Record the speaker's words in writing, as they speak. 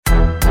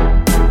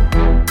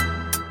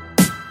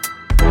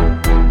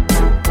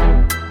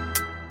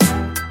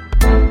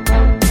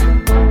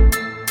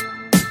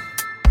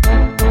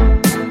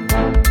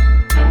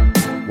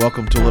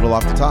Welcome to A Little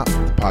Off the Top,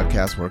 the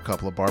podcast where a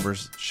couple of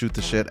barbers shoot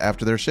the shit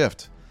after their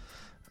shift,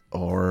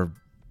 or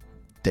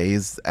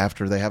days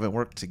after they haven't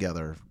worked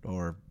together,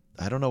 or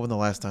I don't know when the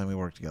last time we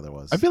worked together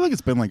was. I feel like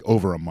it's been like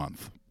over a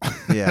month.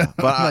 Yeah,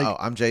 but like,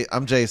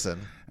 I'm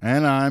Jason,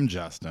 and I'm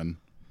Justin.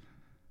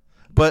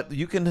 But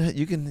we can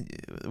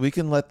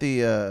let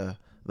the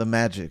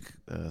magic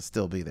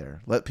still be there.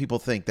 Let people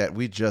think that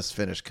we just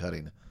finished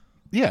cutting.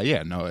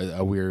 Yeah.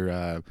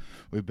 No,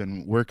 we've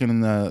been working in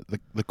the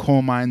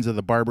coal mines of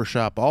the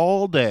barbershop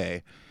all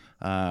day,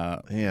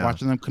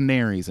 watching them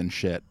canaries and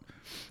shit.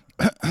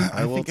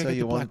 I will tell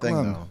you one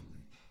thing though.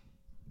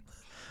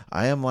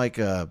 I'm like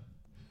a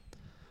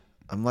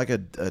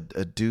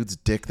dude's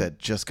dick that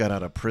just got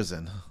out of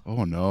prison.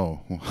 Oh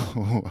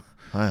no.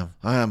 I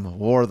am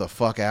wore the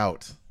fuck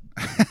out.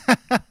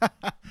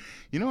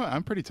 You know what?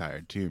 I'm pretty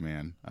tired too,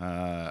 man.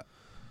 I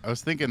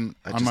was thinking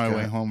on my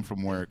way home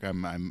from work,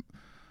 I'm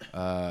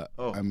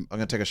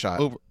gonna take a shot.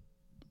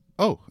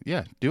 Oh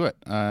yeah, do it.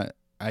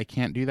 I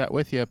can't do that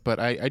with you, but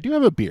I do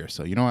have a beer,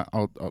 so you know what?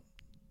 I'll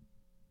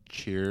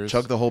cheers.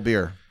 Chug the whole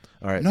beer.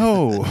 All right.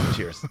 No.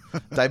 Cheers.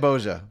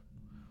 Diboja.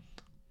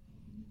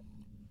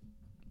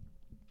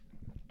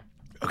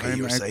 Okay,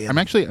 you were saying.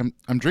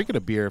 I'm drinking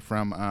a beer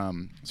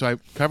from so I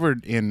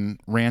covered in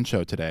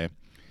Rancho today,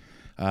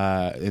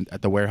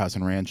 at the warehouse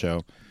in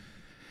Rancho,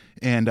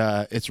 and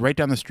it's right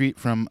down the street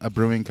from a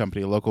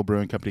local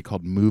brewing company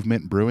called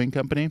Movement Brewing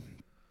Company,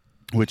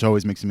 which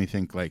always makes me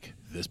think like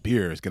this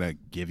beer is gonna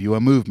give you a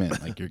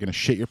movement, like you're gonna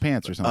shit your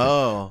pants or something.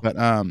 Oh, but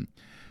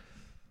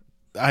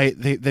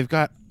they've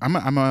got.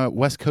 I'm a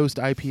West Coast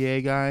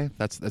IPA guy.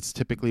 That's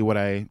typically what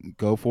I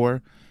go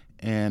for,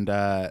 and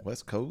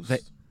West Coast.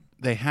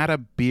 They had a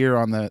beer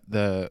on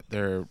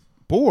their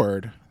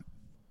board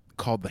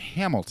called the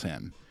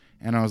Hamilton,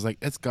 and I was like,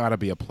 it's got to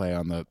be a play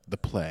on the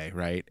play,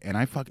 right? And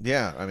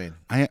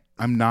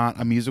I'm not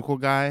a musical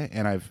guy,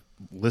 and I've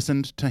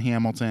listened to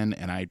Hamilton,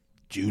 and I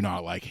do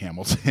not like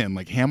Hamilton.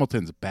 Like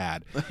Hamilton's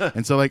bad,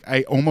 and so like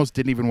I almost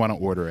didn't even want to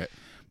order it,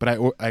 but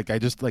I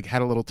just like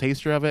had a little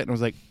taster of it, and I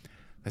was like,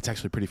 that's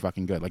actually pretty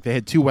fucking good. Like they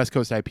had two West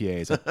Coast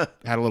IPAs,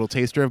 I had a little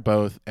taster of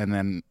both, and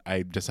then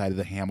I decided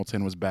the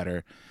Hamilton was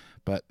better.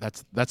 But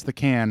that's the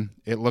can.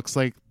 It looks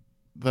like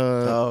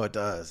it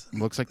does.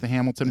 Looks like the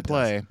Hamilton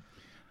play.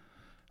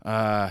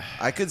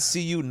 I could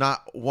see you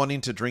not wanting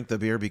to drink the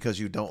beer because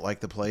you don't like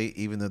the play,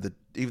 even though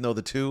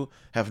the two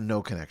have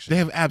no connection. They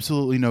have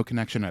absolutely no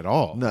connection at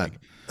all. None.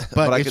 But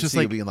but I it's could just see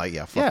like, you being like,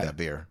 fuck that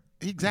beer.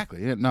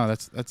 Exactly. Yeah, no,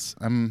 that's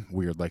I'm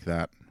weird like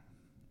that.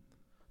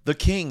 The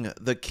King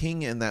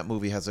in that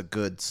movie has a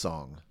good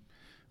song.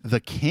 The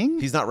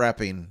King? He's not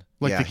rapping.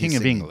 Like the King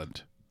of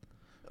England.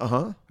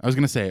 Uh-huh. I was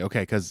going to say, okay,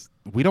 because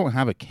we don't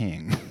have a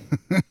king.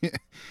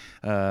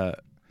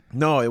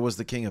 No, it was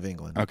the King of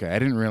England. Okay, I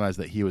didn't realize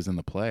that he was in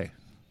the play.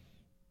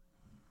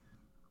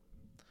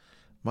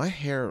 My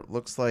hair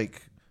looks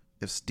like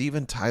if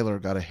Steven Tyler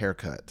got a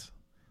haircut.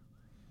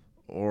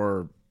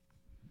 Or,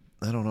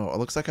 I don't know, it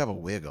looks like I have a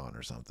wig on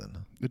or something.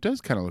 It does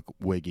kind of look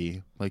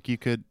wiggy. Like you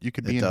could be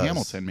in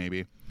Hamilton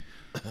maybe.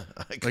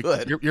 I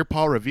could. You're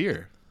Paul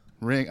Revere.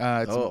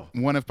 It's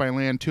one if by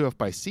land, two if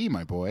by sea,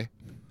 my boy.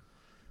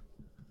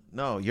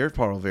 No, you're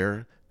Paul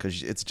Revere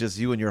because it's just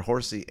you and your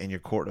horsey and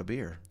your quart of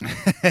beer.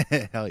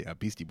 Hell yeah,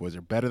 Beastie Boys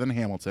are better than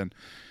Hamilton.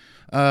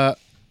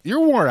 You're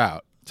wore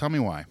out. Tell me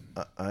why.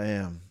 I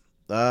am.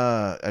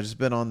 I just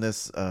been on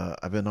this.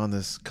 I've been on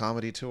this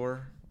comedy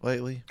tour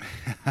lately.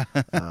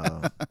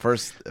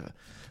 First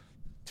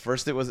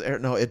it was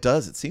no. It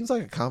does. It seems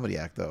like a comedy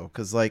act though,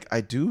 because like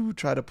I do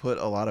try to put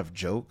a lot of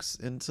jokes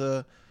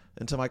into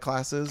my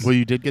classes. Well,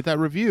 you did get that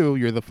review.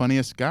 You're the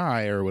funniest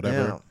guy or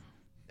whatever.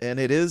 Yeah. And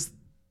it is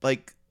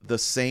like the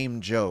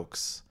same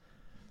jokes,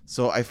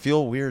 so I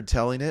feel weird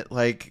telling it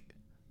like,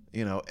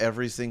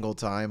 every single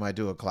time I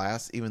do a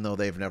class, even though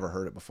they've never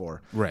heard it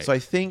before. Right. So I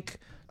think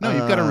you've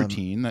got a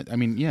routine.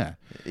 Yeah.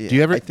 Do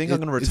you ever? I think I'm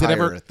going to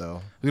retire it though.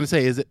 I was going to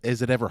say,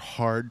 is it ever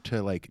hard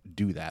to like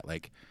do that?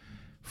 Like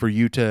for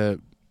you to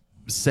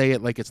say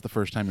it like it's the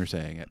first time you're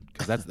saying it,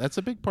 because that's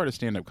a big part of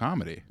stand-up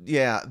comedy.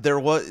 Yeah,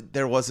 there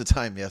was a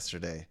time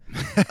yesterday.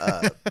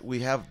 We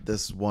have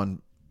this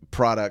one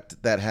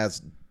product that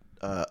has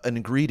an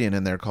ingredient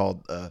in there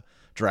called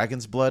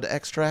dragon's blood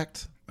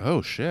extract.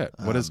 Oh shit!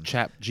 What does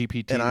Chat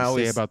GPT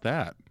say about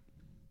that?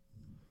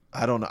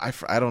 I don't know.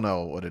 I don't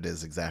know what it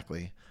is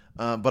exactly.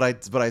 But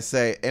I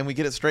say, and we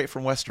get it straight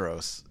from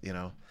Westeros.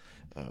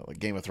 Like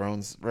Game of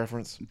Thrones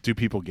reference. Do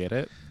people get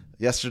it?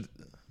 Yesterday,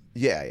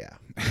 yeah.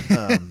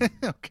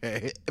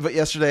 Okay. But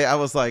yesterday I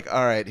was like,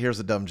 all right, here's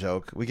a dumb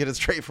joke. We get it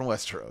straight from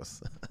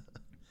Westeros.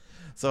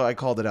 So I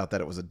called it out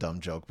that it was a dumb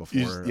joke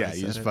before. You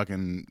just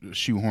fucking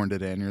shoehorned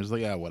it in. You're just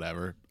like, yeah,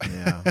 whatever.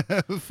 Yeah.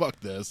 Fuck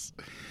this.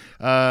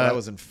 I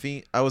was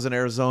in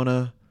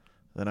Arizona.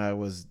 Then I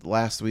was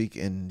last week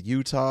in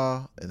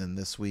Utah. And then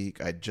this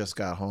week I just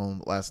got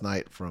home last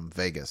night from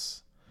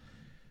Vegas.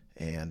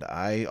 And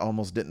I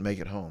almost didn't make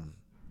it home.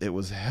 It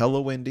was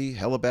hella windy,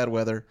 hella bad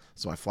weather.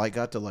 So my flight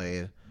got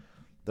delayed.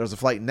 There was a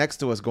flight next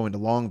to us going to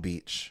Long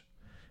Beach.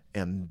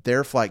 And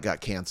their flight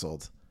got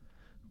canceled.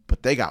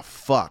 but they got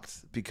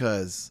fucked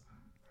because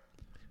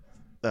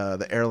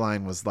the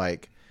airline was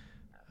like,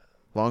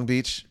 Long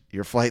Beach,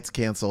 your flight's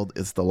canceled.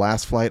 It's the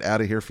last flight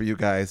out of here for you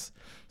guys.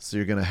 So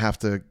you're going to have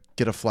to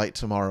get a flight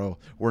tomorrow.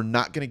 We're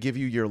not going to give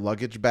you your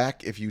luggage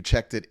back if you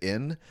checked it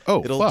in.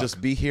 It'll just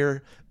be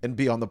here and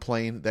be on the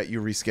plane that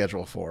you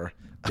reschedule for.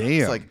 Damn.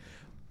 It's like,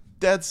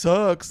 that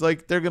sucks.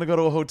 Like, they're going to go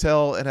to a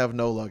hotel and have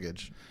no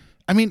luggage.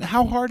 I mean,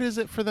 how hard is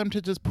it for them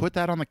to just put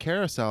that on the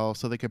carousel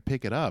so they could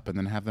pick it up and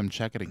then have them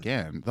check it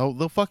again?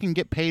 They'll fucking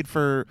get paid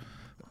for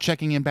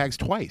checking in bags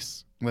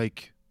twice.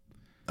 Like,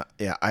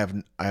 yeah, I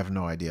have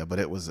no idea, but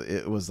it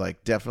was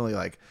like definitely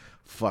like,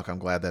 fuck, I'm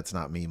glad that's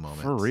not me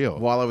moment. For real.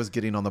 While I was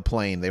getting on the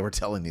plane, they were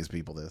telling these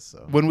people this.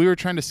 So. When we were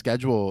trying to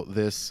schedule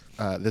this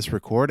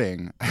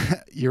recording,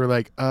 you were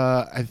like,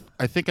 I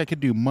think I could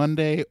do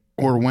Monday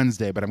or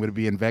Wednesday, but I'm going to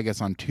be in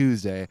Vegas on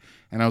Tuesday.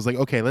 And I was like,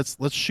 okay, let's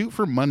shoot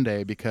for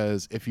Monday,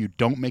 because if you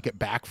don't make it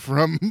back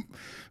from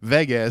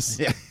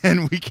Vegas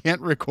and we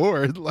can't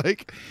record,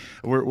 like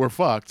we're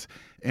fucked.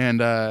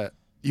 And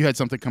you had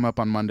something come up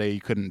on Monday, you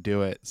couldn't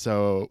do it,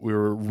 so we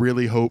were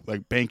really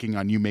banking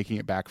on you making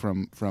it back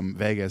from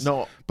Vegas.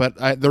 No, but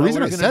the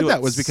reason I said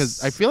that was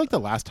because I feel like the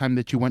last time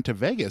that you went to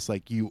Vegas,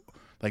 like you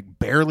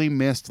barely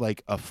missed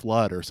like a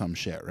flood or some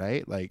shit,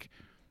 right? Like,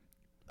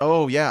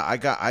 oh yeah, I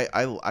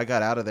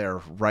got out of there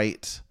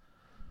right.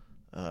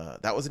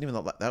 That was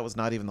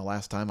not even the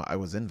last time I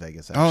was in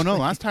Vegas. Actually. Oh no,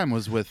 last time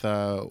was with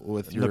your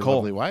Nicole.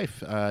 lovely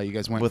wife. You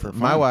guys went with for fun.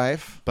 my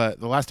wife, but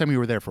the last time you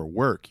were there for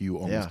work, you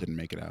almost didn't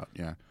make it out.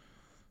 Yeah.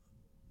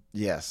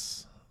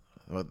 Yes,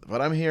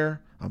 but I'm here.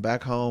 I'm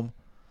back home.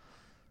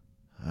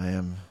 I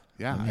am.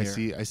 Yeah, I'm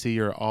here. I see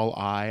your all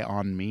eye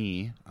on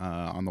me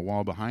on the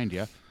wall behind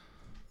you.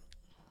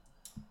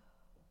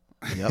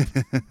 Yep.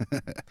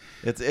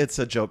 It's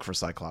a joke for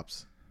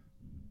Cyclops.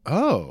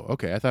 Oh,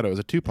 okay. I thought it was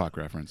a Tupac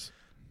reference.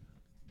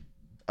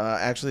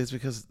 Actually, it's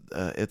because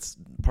it's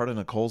part of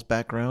Nicole's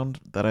background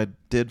that I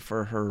did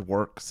for her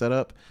work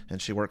setup, and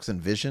she works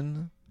in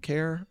vision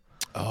care.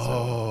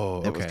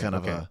 Oh, so it was kind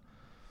of a.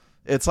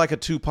 It's like a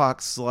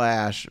Tupac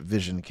 /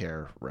 vision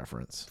care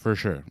reference. For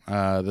sure.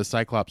 The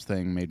Cyclops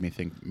thing made me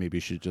think maybe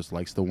she just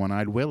likes the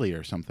one-eyed Willie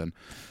or something.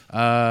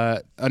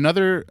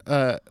 Another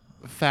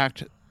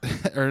fact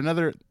or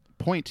another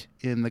point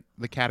in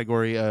the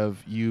category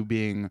of you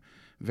being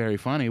very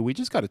funny, we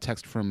just got a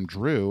text from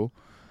Drew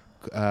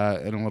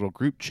in a little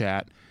group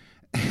chat,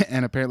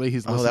 and apparently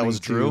he's listening to... Oh, that was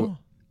Drew?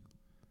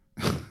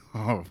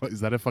 Oh, is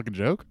that a fucking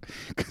joke?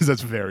 Because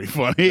that's very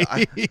funny.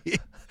 I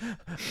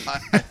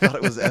thought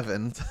it was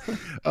Evan.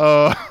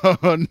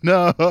 Oh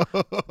no!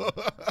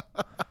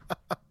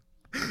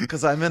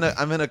 Because I'm in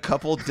a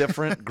couple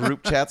different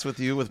group chats with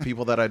you with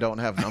people that I don't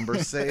have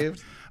numbers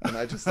saved, and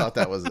I just thought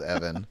that was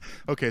Evan.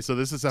 Okay, so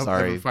this is how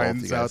Evan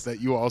finds out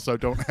that you also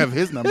don't have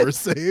his numbers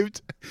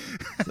saved.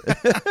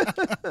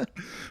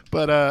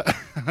 But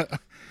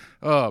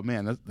oh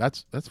man,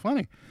 that's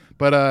funny.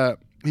 But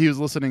he was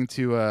listening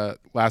to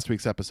last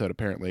week's episode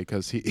apparently,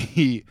 because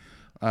he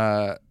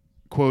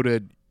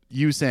quoted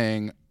you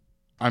saying,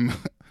 I'm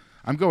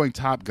going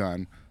Top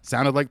Gun.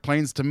 Sounded like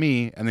planes to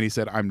me. And then he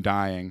said, I'm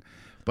dying.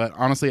 But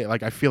honestly,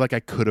 like, I feel like I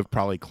could have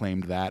probably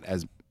claimed that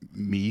as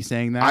me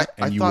saying that,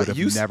 and you would have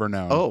never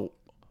known. Oh,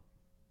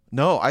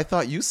 no, I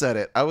thought you said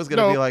it. I was going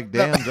to be like,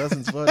 damn,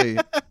 Justin's funny.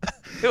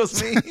 It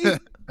was me.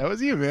 That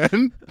was you,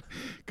 man.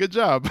 Good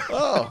job.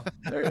 Oh,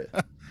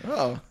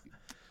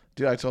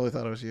 dude, I totally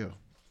thought it was you.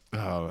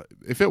 Oh,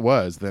 if it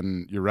was,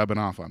 then you're rubbing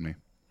off on me.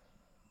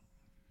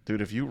 Dude,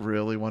 if you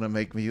really want to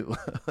make me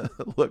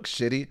look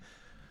shitty,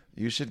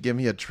 you should give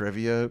me a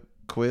trivia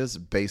quiz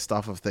based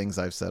off of things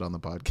I've said on the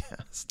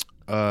podcast.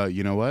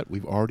 You know what?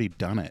 We've already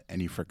done it, and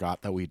you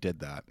forgot that we did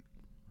that.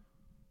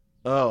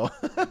 Oh.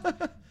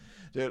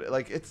 Dude,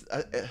 like, it's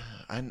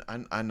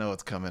I know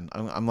it's coming.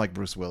 I'm like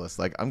Bruce Willis.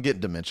 Like, I'm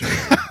getting dementia.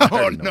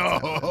 Oh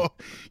no,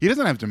 he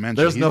doesn't have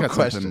dementia. There's He's no got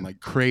question. Something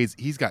like crazy.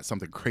 He's got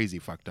something crazy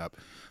fucked up.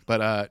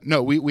 But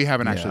no, we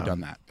haven't actually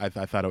done that. I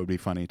thought it would be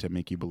funny to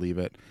make you believe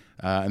it,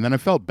 and then I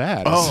felt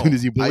bad as soon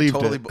as you believed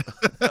it.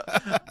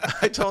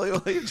 I totally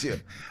believed you.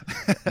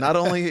 Not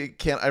only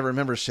can't I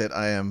remember shit,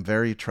 I am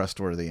very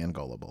trustworthy and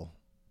gullible.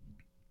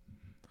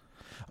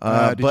 Did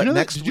but you know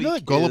next that, did you know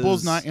that gullible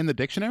is not in the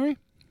dictionary?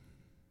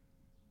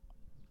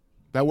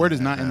 That word is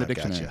not in the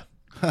dictionary.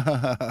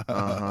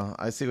 Gotcha.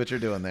 I see what you're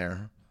doing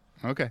there.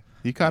 Okay,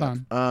 you caught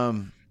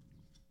on.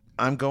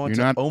 I'm going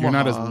to Omaha. You're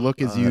not as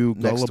look as you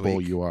gullible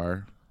week. You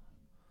are.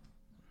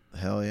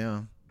 Hell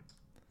yeah.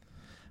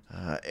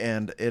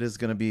 And it is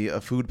going to be a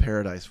food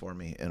paradise for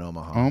me in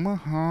Omaha.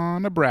 Omaha,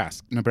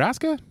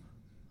 Nebraska?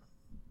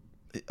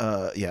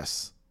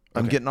 Yes. Okay.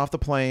 I'm getting off the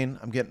plane.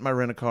 I'm getting my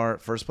rent-a-car.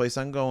 First place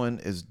I'm going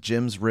is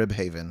Jim's Rib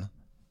Haven.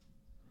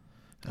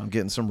 I'm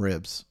getting some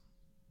ribs.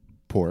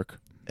 Pork.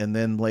 And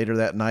then later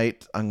that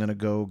night, I'm going to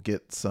go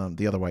get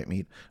the other white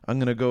meat. I'm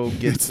going to go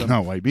get it's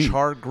not white meat.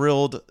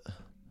 char-grilled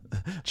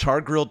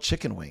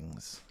chicken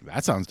wings.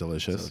 That sounds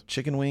delicious. So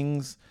chicken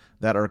wings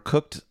that are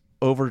cooked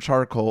over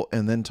charcoal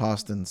and then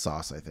tossed in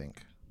sauce, I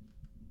think.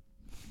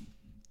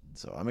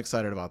 So I'm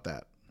excited about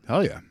that.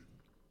 Hell yeah.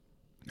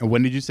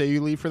 When did you say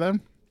you leave for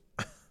them?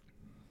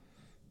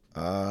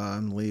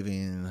 I'm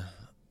leaving,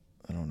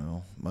 I don't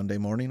know, Monday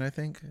morning, I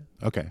think.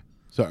 Okay.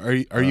 So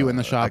are you in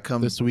the shop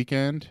this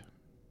weekend?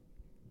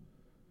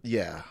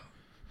 Yeah,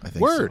 I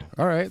think Word.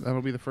 so. All right.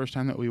 That'll be the first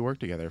time that we work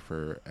together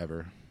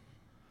forever.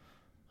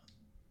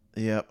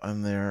 Yep,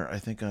 I'm there. I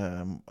think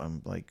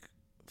I'm like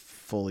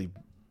fully.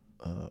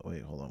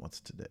 Wait, hold on. What's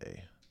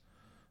today?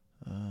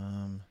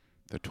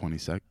 The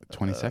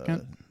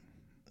 22nd.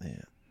 Yeah.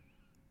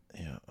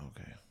 Yeah.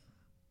 Okay.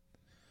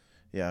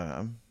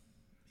 Yeah.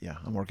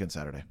 I'm working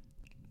Saturday.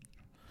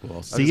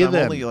 Well, see you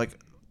then.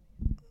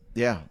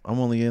 I'm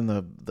only in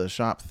the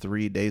shop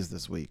 3 days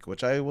this week,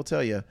 which I will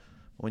tell you,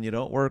 when you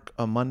don't work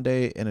a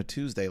Monday and a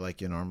Tuesday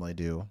like you normally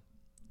do,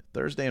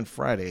 Thursday and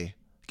Friday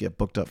get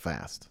booked up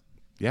fast.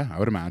 Yeah, I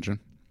would imagine.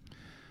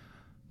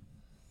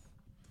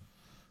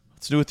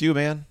 What's new with you,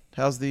 man?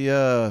 How's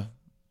the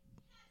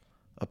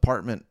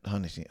apartment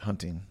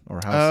hunting or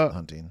house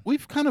hunting?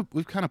 We've kind of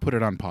put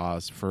it on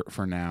pause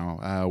for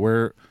now.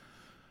 We're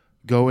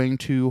going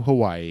to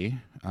Hawaii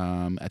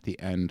at the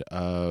end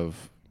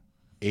of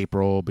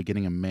April,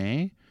 beginning of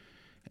May,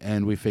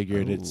 and we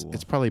figured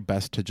it's probably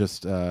best to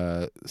just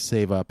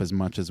save up as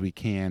much as we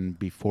can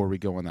before we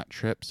go on that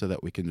trip, so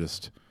that we can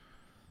just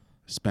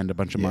spend a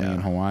bunch of money in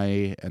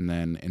Hawaii and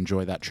then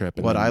enjoy that trip.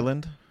 And what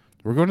island?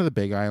 We're going to the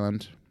Big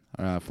Island,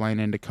 flying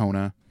into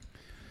Kona,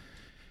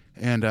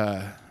 and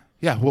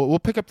we'll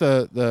pick up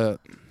the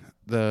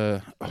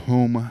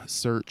home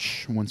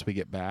search once we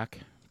get back.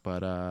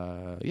 But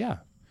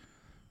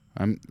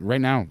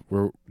right now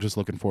we're just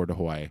looking forward to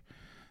Hawaii.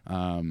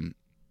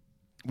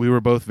 We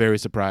were both very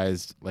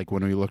surprised, like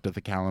when we looked at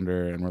the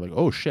calendar and we're like,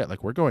 oh shit,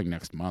 like we're going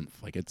next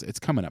month, like it's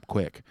coming up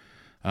quick.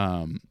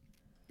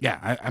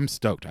 I'm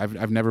stoked.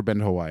 I've never been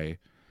to Hawaii.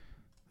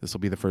 This will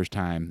be the first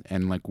time,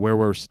 and like where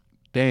we're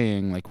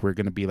staying, like we're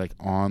gonna be like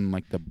on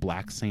like the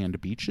black sand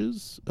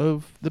beaches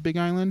of the Big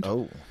Island.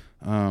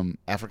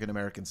 African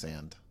American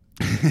sand.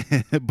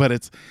 But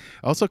it's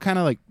also kind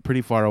of like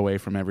pretty far away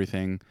from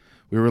everything.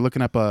 We were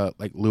looking up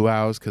like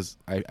luau's, because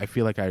I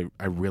feel like I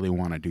really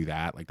want to do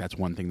that. Like that's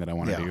one thing that I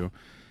want to do,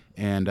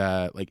 and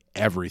like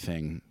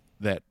everything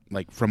that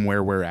like from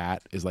where we're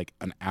at is like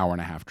an hour and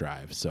a half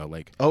drive. So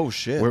like, oh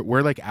shit,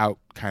 we're like out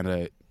kind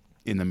of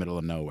in the middle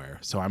of nowhere.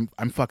 So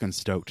I'm fucking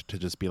stoked to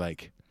just be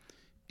like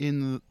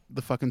in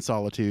the fucking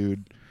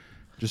solitude,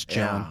 just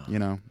chilling, you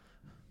know.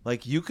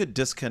 Like you could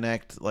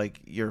disconnect like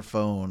your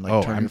phone,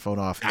 like turn your phone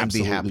off and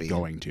be happy.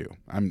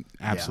 I'm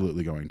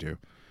absolutely going to.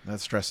 That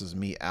stresses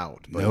me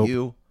out. But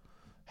you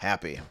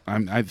happy.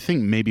 I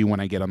think maybe when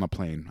I get on the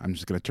plane, I'm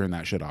just going to turn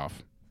that shit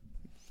off.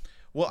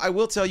 Well, I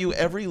will tell you,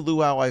 every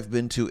luau I've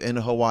been to in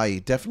Hawaii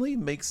definitely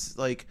makes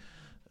like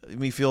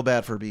me feel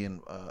bad for being,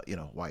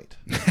 white.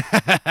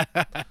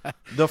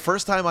 The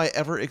first time I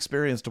ever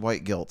experienced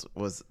white guilt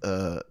was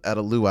at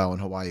a luau in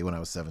Hawaii when I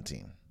was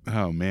 17.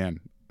 Oh man.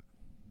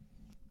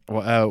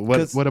 Well,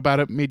 what about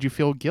it made you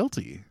feel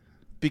guilty?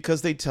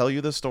 Because they tell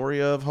you the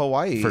story of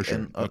Hawaii. For sure.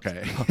 And,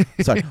 okay.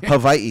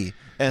 Hawaii,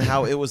 and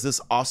how it was this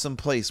awesome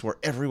place where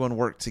everyone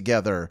worked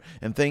together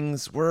and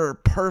things were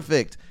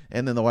perfect.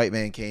 And then the white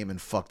man came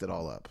and fucked it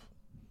all up.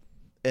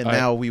 And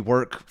now we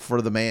work for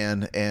the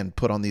man and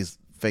put on these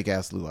fake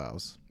ass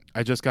luau's.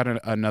 I just got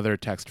another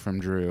text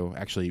from Drew.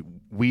 Actually,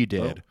 we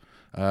did.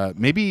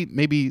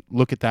 Maybe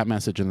look at that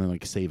message and then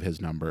like save his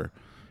number.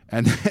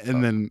 And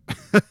then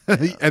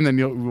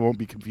you won't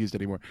be confused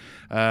anymore.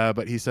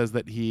 But he says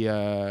that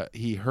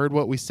he heard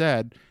what we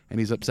said and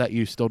he's upset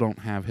you still don't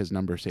have his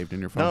number saved in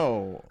your phone.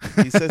 No,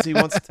 he says he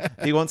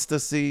wants to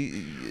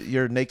see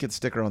your naked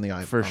sticker on the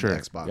iPhone. For sure.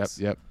 The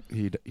Xbox.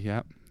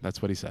 Yep.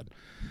 That's what he said.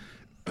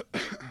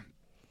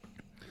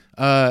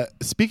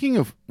 Speaking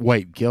of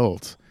white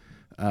guilt,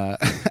 I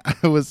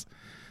was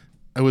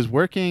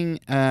working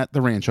at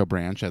the Rancho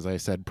branch, as I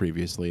said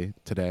previously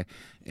today,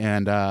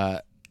 and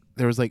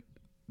there was like,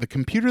 the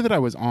computer that I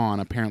was on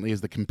apparently is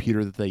the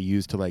computer that they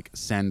use to like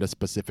send a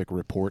specific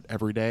report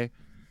every day.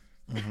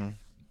 Mm-hmm.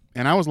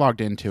 And I was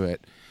logged into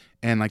it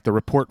and like the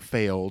report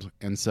failed.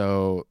 And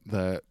so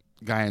the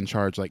guy in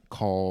charge like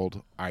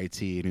called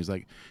IT and he was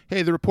like,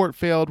 hey, the report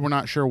failed. We're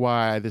not sure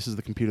why. This is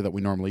the computer that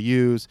we normally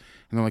use.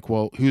 And they're like,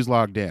 well, who's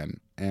logged in?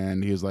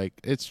 And he was like,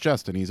 it's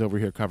Justin. He's over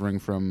here covering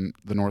from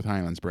the North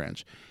Highlands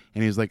branch.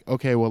 And he's like,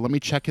 okay, well, let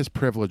me check his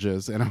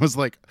privileges. And I was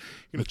like,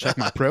 you're going to check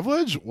my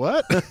privilege?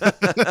 What?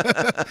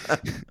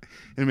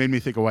 It made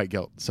me think of white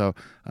guilt. So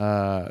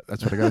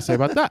that's what I got to say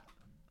about that.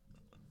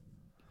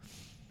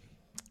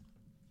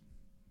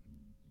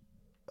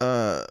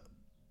 I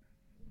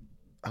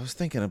was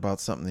thinking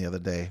about something the other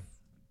day.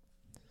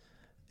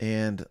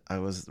 And I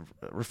was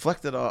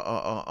reflected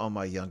on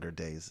my younger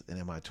days and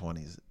in my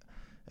 20s.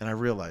 And I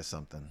realized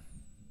something.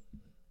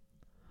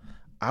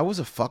 I was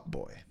a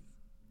fuckboy.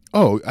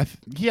 Oh, I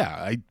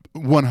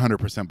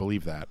 100%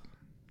 believe that.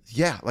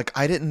 Yeah, like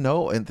I didn't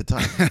know at the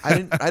time.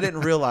 I didn't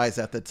realize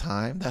at the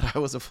time that I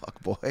was a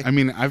fuckboy. I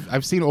mean,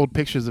 I've seen old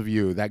pictures of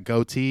you. That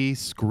goatee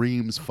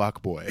screams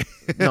fuckboy.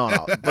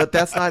 No, but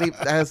that's not even,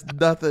 that has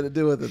nothing to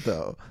do with it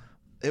though.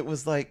 It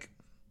was like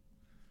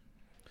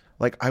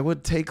like I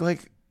would take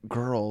like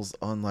girls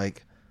on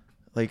like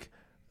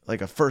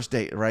a first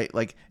date, right?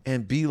 Like,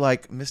 and be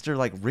like Mr.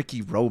 like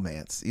Ricky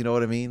Romance, you know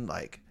what I mean?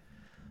 Like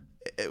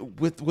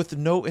with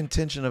no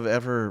intention of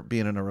ever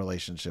being in a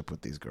relationship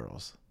with these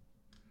girls.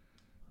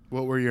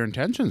 What were your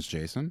intentions,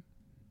 Jason?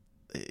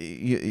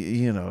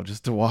 You know,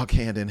 just to walk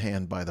hand in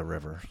hand by the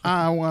river.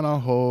 I want to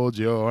hold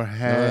your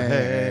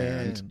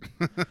hand.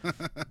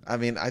 I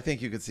mean, I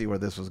think you could see where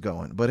this was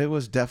going, but it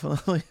was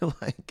definitely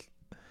like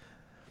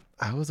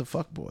I was a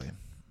fuckboy.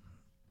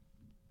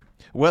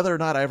 Whether or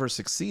not I ever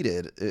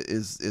succeeded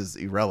is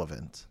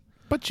irrelevant.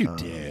 But you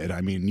did. I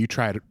mean, you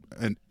tried,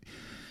 and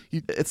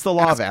it's the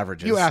law of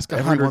averages. You ask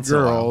 100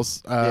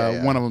 girls,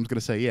 one of them's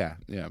gonna say, "Yeah,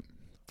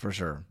 for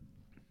sure."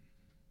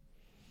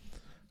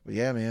 But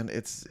yeah, man,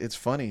 it's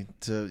funny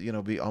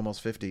to be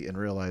almost 50 and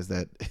realize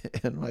that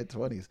in my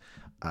 20s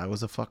I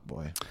was a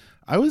fuckboy.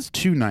 I was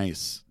too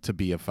nice to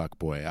be a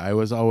fuckboy. I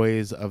was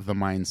always of the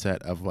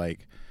mindset of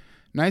like,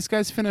 nice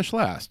guys finish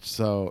last,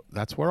 so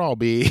that's where I'll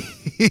be.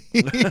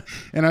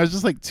 And I was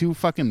just like too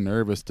fucking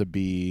nervous to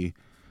be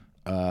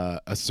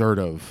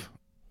assertive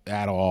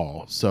at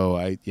all. So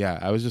I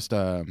was just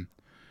I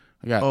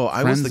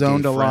got friend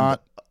zoned a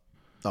lot.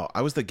 Oh,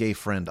 I was the gay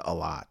friend a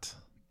lot.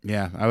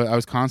 Yeah, I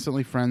was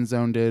constantly friend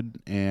zoned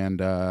and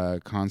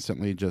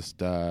constantly just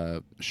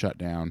shut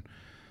down.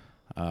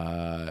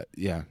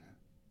 Yeah,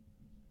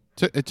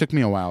 it took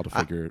me a while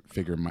to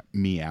figure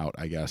me out,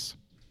 I guess.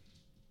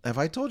 Have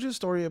I told you a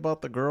story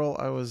about the girl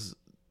I was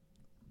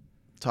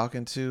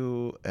talking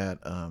to at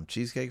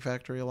Cheesecake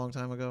Factory a long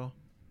time ago?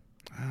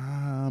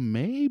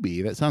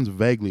 Maybe. That sounds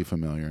vaguely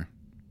familiar.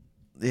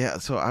 Yeah,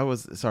 so I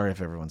was, sorry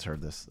if everyone's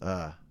heard this.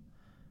 I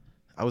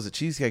was at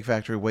Cheesecake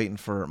Factory waiting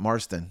for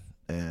Marston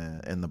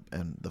and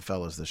the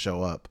fellas to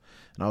show up,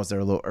 and I was there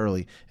a little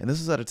early. And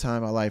this is at a time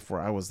in my life where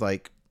I was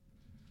like,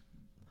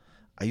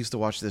 I used to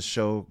watch this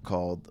show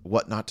called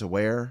What Not to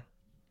Wear.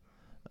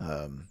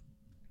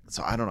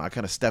 So I don't know, I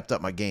kind of stepped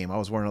up my game. I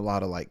was wearing a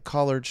lot of like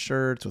collared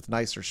shirts with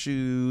nicer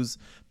shoes,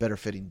 better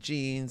fitting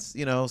jeans,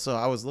 so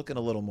I was looking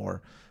a little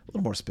more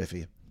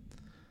spiffy.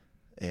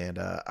 And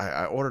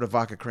I ordered a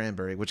vodka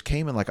cranberry, which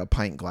came in like a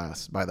pint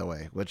glass, by the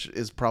way, which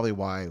is probably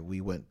why we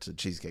went to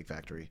Cheesecake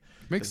Factory.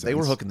 Makes sense. They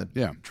were hooking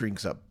the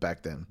drinks up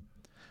back then.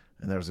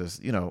 And there was this,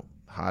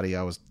 hottie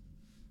I was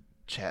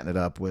chatting it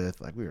up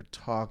with. Like, we were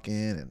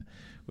talking, and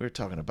we were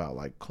talking about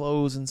like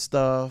clothes and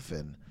stuff,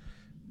 and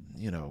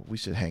we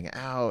should hang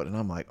out. And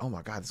I'm like, oh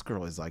my God, this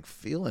girl is like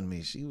feeling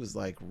me. She was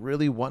like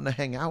really wanting to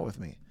hang out with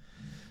me.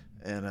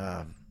 And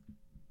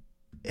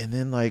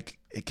then like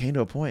it came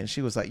to a point and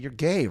she was like, "You're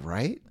gay,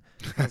 right?"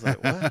 I was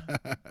like,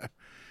 "What?"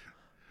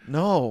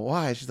 "No,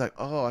 why?" She's like,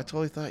 "Oh, I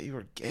totally thought you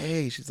were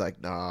gay." She's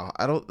like, "No,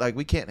 I don't, like,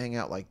 we can't hang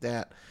out like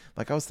that.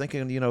 Like, I was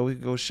thinking, we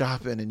could go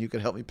shopping and you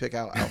could help me pick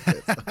out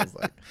outfits." I was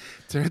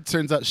like,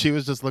 turns out she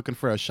was just looking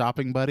for a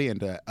shopping buddy and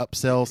to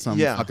upsell some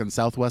fucking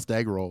Southwest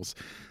egg rolls.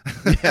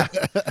 Yeah.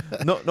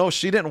 No,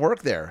 she didn't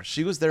work there.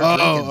 She was there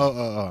drinking.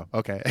 Oh,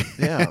 okay.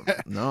 Yeah,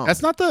 no.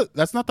 That's not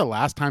the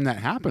last time that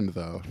happened,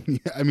 though.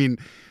 I mean,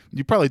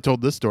 you probably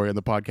told this story on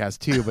the podcast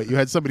too, but you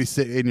had somebody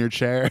sit in your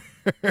chair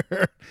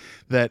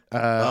that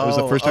was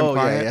a first time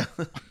client.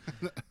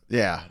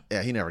 Yeah,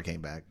 he never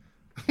came back.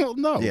 Well,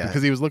 no,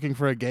 because he was looking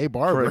for a gay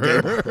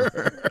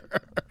barber.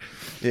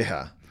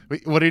 Yeah.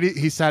 What did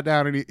he sat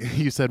down and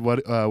he said,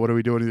 what are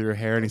we doing with your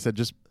hair? And he said,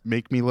 "Just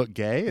make me look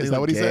gay." Is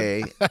that what he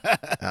said?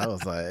 I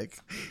was like,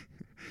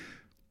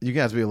 you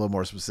guys be a little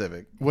more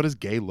specific. What does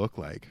gay look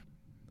like?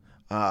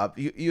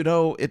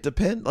 It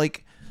depends.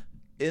 Like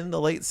in the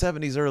late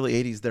 70s,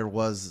 early 80s, there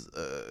was,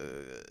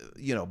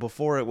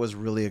 before it was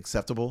really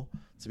acceptable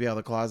to be out of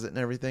the closet and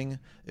everything,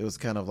 it was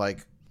kind of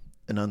like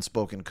an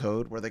unspoken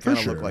code where they kind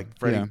of look like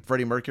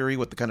Freddie Mercury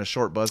with the kind of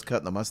short buzz cut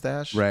and the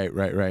mustache. Right.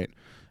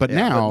 But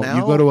now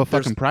you go to a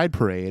fucking pride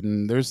parade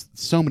and there's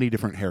so many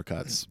different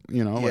haircuts,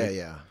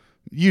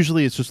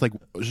 Usually it's just like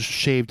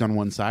shaved on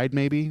one side,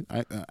 maybe.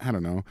 I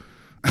don't know.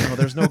 No,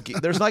 there's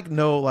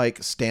no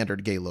like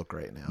standard gay look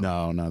right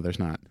now. No, there's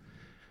not.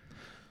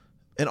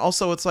 And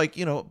also it's like,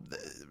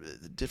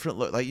 different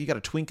look. Like you got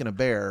a twink and a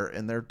bear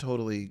and they're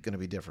totally going to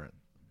be different.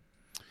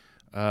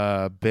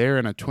 Bear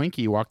and a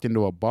Twinkie walked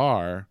into a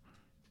bar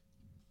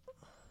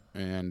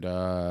and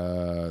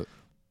I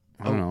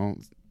don't know,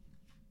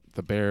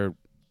 the bear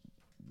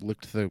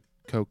licked the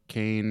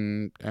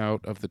cocaine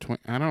out of the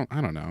twink. I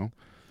don't know.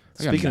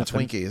 Speaking of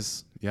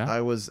Twinkies, yeah,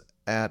 I was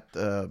at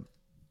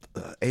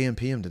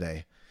AM/PM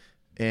today,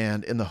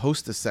 and in the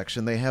hostess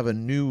section they have a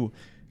new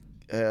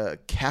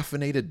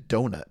caffeinated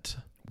donut.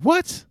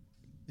 What?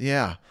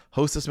 Yeah,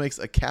 hostess makes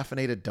a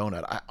caffeinated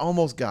donut. I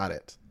almost got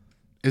it.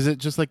 Is it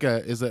just like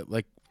is it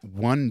like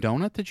one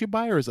donut that you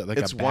buy, or is it like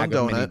a bag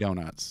of mini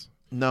donuts?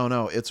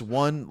 No, it's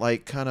one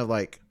like kind of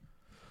like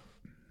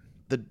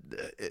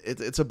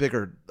it's a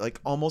bigger,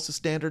 like almost a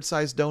standard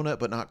size donut,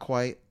 but not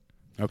quite.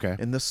 Okay.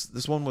 And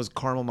this one was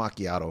caramel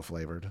macchiato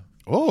flavored.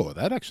 Oh,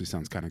 that actually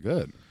sounds kind of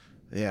good.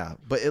 Yeah,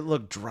 but it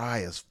looked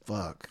dry as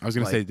fuck. I was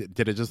gonna say,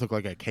 did it just look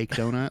like a cake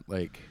donut?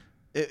 Like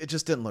it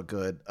just didn't look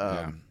good.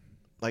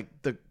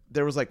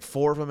 there was like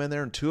 4 of them in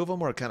there, and 2 of them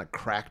were kind of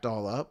cracked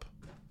all up.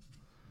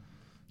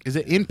 Is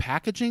it in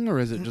packaging, or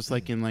is it just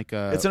like in like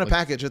a? It's in a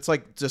package. It's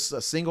like just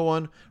a single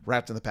one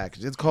wrapped in the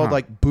package. It's called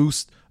like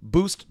Boost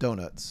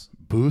Donuts.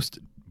 Boost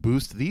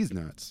these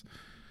nuts.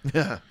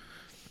 Yeah.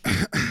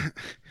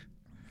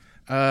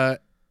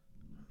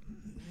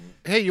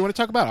 Hey, you want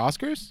to talk about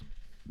Oscars?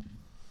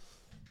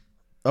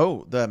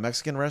 Oh, the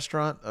Mexican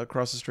restaurant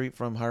across the street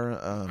from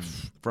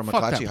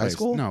McClatchy High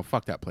School? No,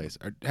 fuck that place.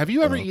 Have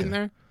you ever eaten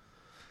there?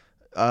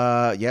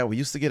 Yeah, we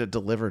used to get it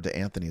delivered to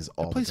Anthony's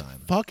all the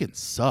time. Fucking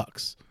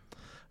sucks.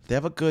 They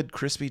have a good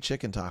crispy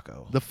chicken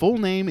taco. The full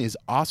name is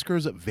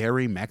Oscar's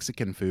Very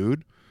Mexican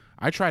Food.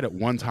 I tried it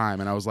one time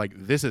and I was like,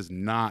 this is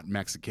not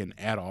Mexican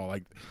at all.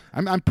 Like,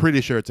 I'm pretty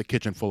sure it's a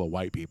kitchen full of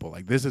white people.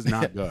 Like, this is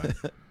not good.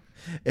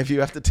 If you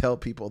have to tell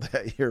people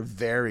that you're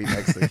very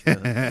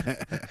Mexican,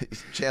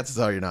 chances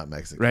are you're not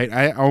Mexican. Right.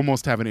 I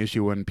almost have an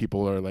issue when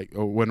people are like,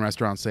 or when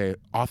restaurants say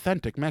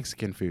authentic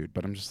Mexican food,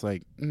 but I'm just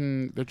like,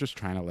 they're just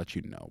trying to let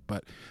you know.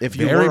 But if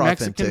you very were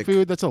Mexican authentic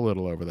food, that's a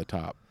little over the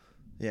top.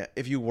 Yeah.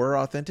 If you were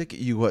authentic,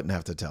 you wouldn't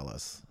have to tell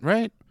us.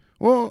 Right.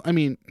 Well, I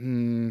mean,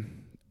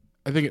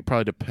 I think it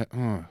probably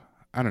depends.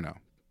 I don't know.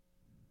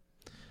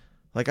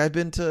 Like, I've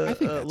been to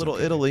Little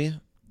okay. Italy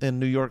in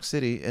New York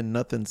City, and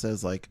nothing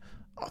says like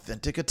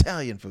authentic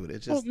Italian food.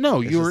 It's just you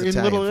were in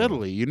Italian Little food.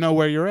 Italy. You know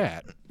where you're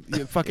at.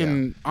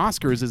 Fucking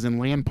Oscars is in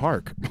Land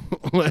Park.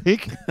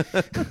 Like,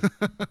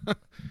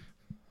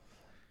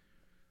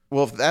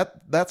 well, if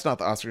that's not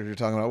the Oscars you're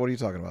talking about, what are you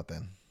talking about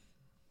then?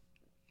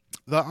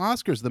 The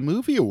Oscars, the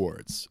movie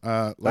awards.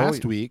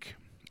 Last week,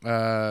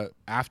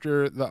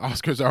 after the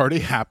Oscars already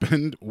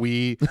happened,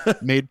 we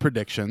made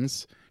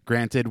predictions.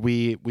 Granted,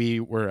 we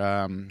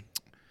were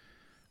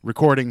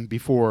recording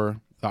before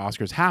the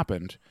Oscars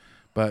happened,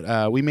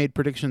 but we made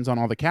predictions on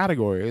all the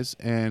categories,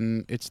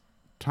 and it's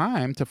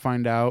time to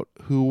find out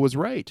who was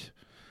right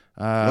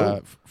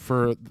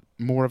for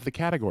more of the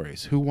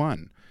categories. Who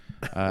won?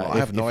 Well, I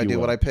have no idea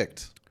what I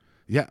picked.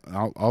 Yeah,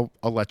 I'll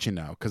let you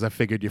know because I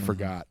figured you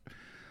forgot.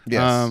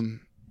 Yes.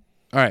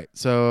 All right,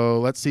 so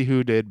let's see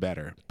who did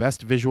better.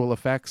 Best visual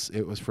effects,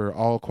 it was for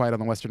All Quiet on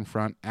the Western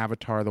Front,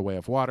 Avatar: The Way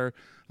of Water,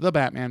 The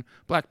Batman,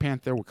 Black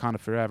Panther: Wakanda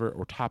Forever,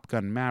 or Top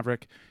Gun: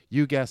 Maverick.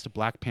 You guessed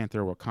Black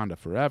Panther: Wakanda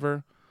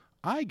Forever.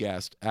 I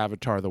guessed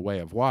Avatar: The Way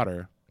of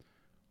Water.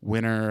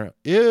 Winner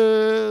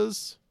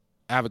is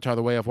Avatar: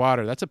 The Way of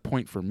Water. That's a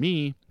point for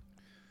me.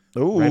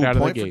 Ooh, right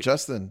point for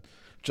Justin.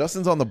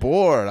 Justin's on the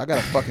board. I got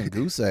a fucking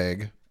goose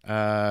egg.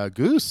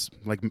 Goose,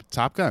 like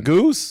Top Gun.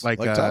 Goose, like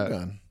Top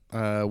Gun.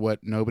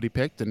 What nobody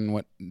picked and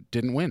what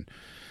didn't win.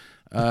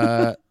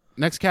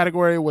 Next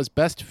category was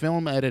Best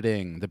Film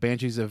Editing. The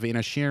Banshees of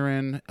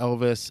Inisherin,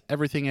 Elvis,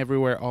 Everything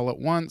Everywhere All at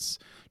Once,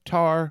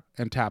 Tar,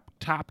 and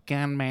Top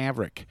Gun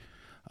Maverick.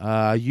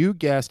 You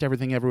guessed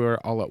Everything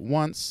Everywhere All at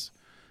Once.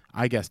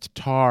 I guessed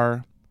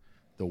Tar.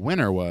 The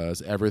winner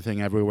was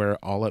Everything Everywhere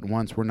All at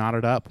Once. We're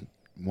knotted up,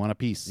 one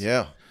apiece.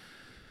 Yeah.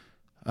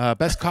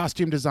 Best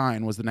Costume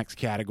Design was the next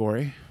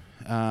category.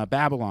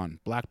 Babylon,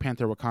 Black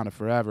Panther: Wakanda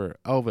Forever,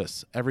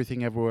 Elvis,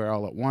 Everything Everywhere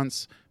All at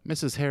Once,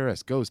 Mrs.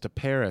 Harris Goes to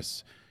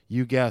Paris.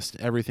 You guessed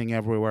Everything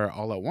Everywhere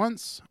All at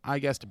Once. I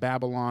guessed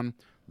Babylon.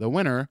 The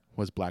winner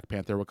was Black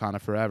Panther: Wakanda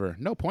Forever.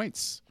 No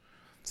points.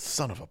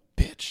 Son of a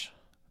bitch.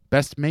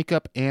 Best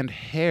Makeup and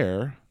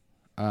Hair,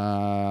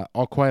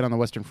 All Quiet on the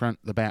Western Front,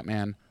 The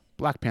Batman,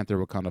 Black Panther: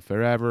 Wakanda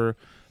Forever,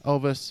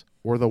 Elvis,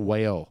 or The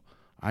Whale.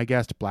 I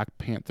guessed Black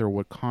Panther: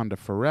 Wakanda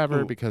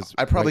Forever because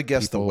I probably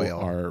guessed The Whale.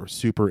 Are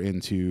super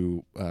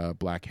into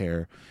black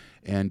hair,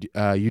 and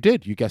you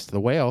did. You guessed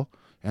The Whale,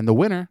 and the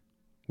winner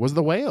was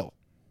The Whale.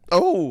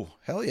 Oh,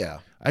 hell yeah!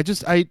 I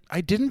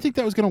didn't think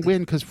that was going to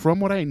win because from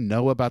what I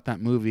know about that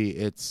movie,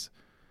 it's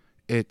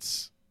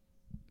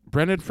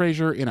Brendan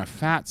Fraser in a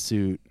fat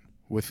suit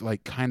with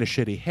like kind of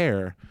shitty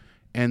hair,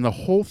 and the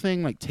whole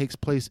thing like takes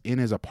place in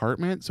his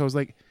apartment. So I was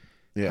like,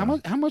 yeah,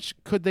 how much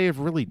could they have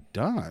really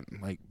done?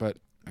 Like, but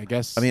I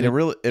guess it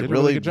really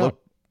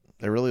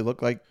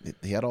looked like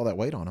he had all that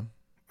weight on him.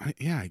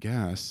 Yeah, I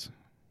guess.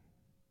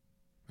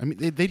 I mean,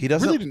 they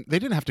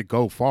didn't have to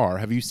go far.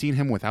 Have you seen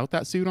him without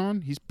that suit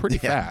on? He's pretty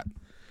fat.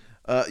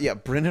 Yeah,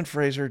 Brendan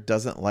Fraser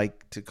doesn't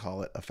like to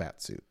call it a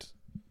fat suit.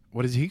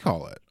 What does he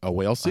call it? A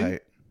whale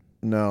suit?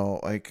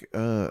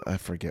 I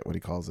forget what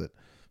he calls it,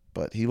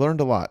 but he learned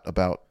a lot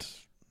about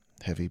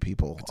heavy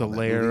people. It's a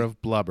layer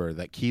of blubber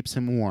that keeps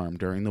him warm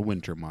during the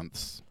winter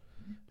months,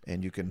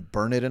 and you can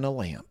burn it in a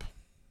lamp.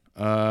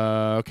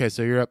 Okay,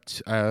 so you're up.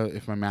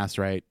 If my math's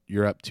right,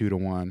 you're up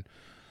 2-1.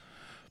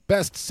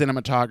 Best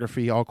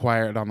cinematography, All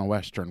Quiet on the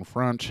Western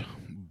Front,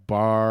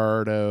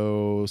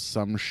 Bardo,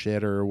 some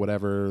shit or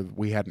whatever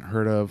we hadn't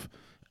heard of,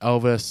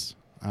 Elvis,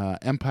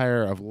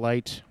 Empire of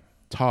Light,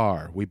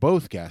 Tar. We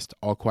both guessed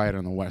All Quiet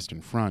on the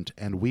Western Front,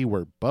 and we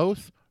were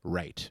both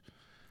right.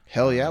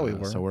 Hell yeah, we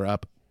were. So we're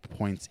up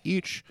points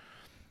each.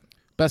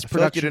 Best I production.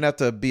 Feel like you didn't have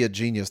to be a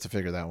genius to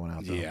figure that one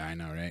out, though. Yeah, I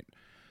know,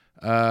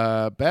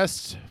 right?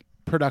 Best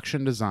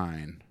production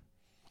design,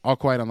 All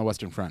Quiet on the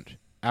Western Front,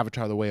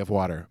 Avatar: The Way of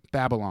Water,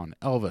 Babylon,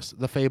 Elvis,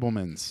 The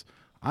Fabelmans.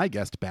 I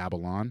guessed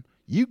Babylon.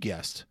 You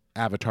guessed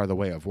Avatar: The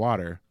Way of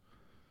Water.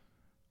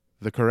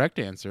 The correct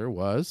answer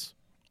was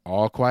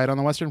All Quiet on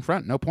the Western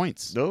Front. No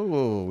points.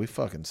 Oh, we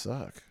fucking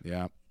suck.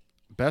 Yeah.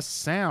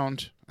 Best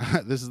sound.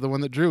 This is the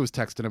one that Drew was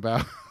texting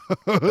about.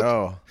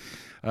 Oh.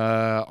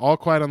 All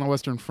Quiet on the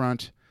Western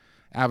Front,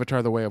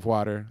 Avatar: The Way of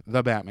Water,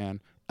 The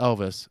Batman,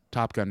 Elvis,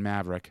 Top Gun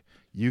Maverick.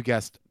 You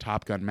guessed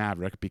Top Gun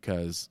Maverick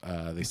because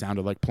they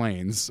sounded like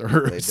planes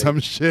or some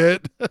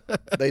shit.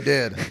 They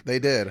did.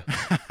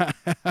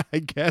 I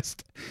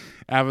guessed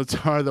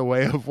Avatar: The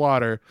Way of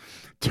Water.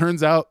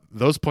 Turns out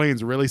those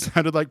planes really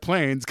sounded like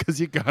planes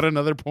because you got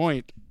another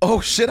point.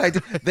 Oh, shit.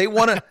 They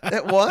won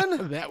that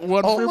one? That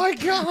one. Oh, my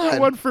God. That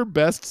one for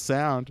best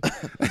sound.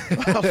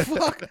 Oh,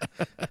 fuck.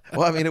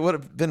 Well, I mean, it would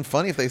have been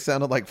funny if they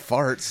sounded like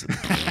farts.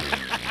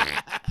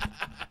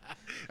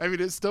 I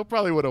mean, it still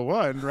probably would have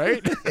won,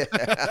 right?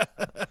 Yeah.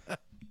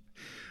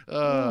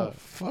 Oh,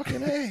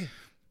 fucking A.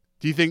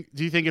 Do you think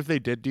if they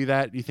did do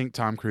that, do you think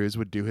Tom Cruise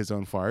would do his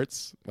own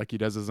farts like he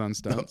does his own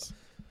stunts?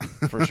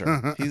 For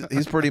sure.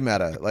 He's pretty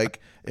meta.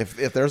 Like if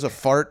there's a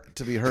fart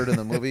to be heard in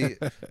the movie,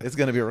 it's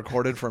going to be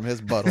recorded from his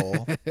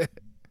butthole.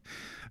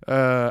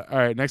 All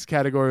right, next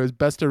category is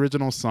Best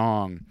Original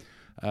Song.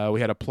 We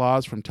had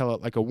applause from Tell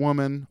It Like a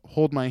Woman,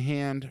 Hold My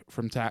Hand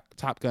from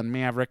Top Gun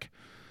Maverick,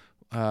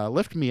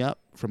 Lift Me Up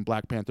from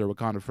Black Panther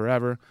Wakanda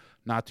Forever,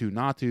 Natu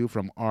Natu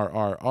from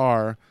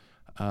RRR,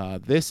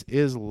 This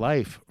Is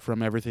Life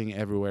from Everything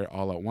Everywhere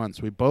All at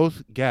Once. We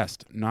both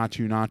guessed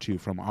Natu Natu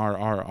from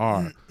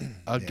RRR.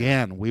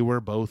 Again, we were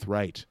both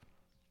right.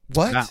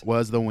 What? That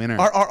was the winner.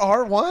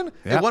 RRR won?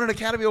 Yep. It won an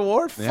Academy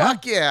Award?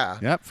 Fuck yeah.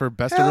 Yep, for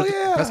best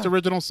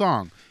original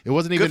song. It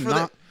wasn't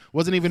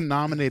even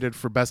nominated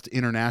for Best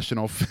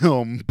International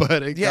Film,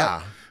 but it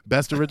got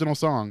Best Original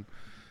Song.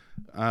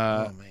 Oh,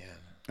 man.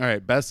 All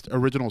right, Best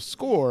Original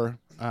Score.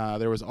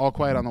 There was All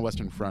Quiet on the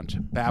Western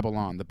Front,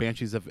 Babylon, The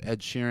Banshees of Ed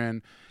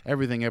Sheeran,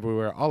 Everything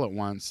Everywhere All at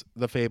Once,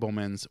 The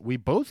Fabelmans. We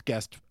both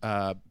guessed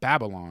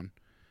Babylon,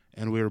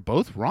 and we were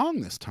both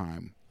wrong this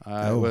time.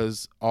 It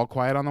was All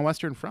Quiet on the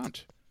Western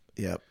Front.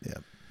 Yep.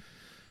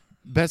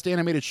 Best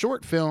Animated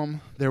Short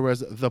Film, there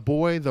was The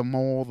Boy, the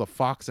Mole, the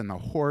Fox, and the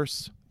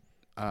Horse.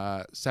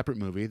 Separate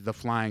movie, The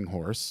Flying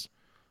Horse.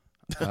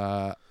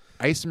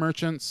 Ice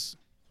Merchants,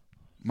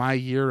 My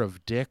Year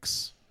of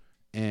Dicks,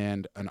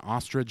 and An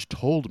Ostrich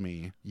Told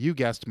Me. You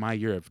guessed My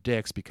Year of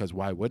Dicks because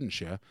why wouldn't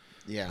you?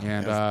 Yeah,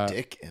 and has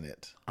dick in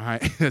it.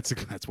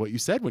 That's what you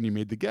said when you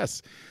made the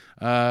guess.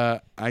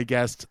 I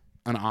guessed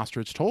An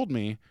Ostrich Told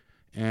Me,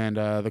 and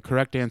the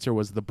correct answer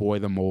was The Boy,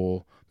 the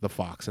Mole, the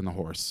Fox, and the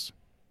Horse.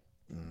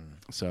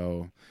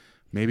 So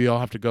maybe I'll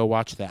have to go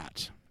watch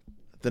that.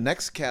 The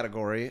next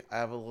category, I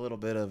have a little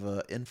bit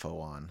of info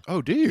on.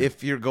 Oh, do you?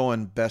 If you're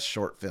going best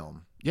short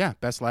film. Yeah,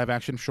 best live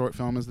action short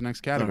film is the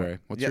next category.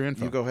 What's your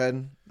info? You go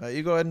ahead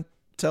and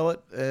tell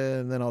it,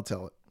 and then I'll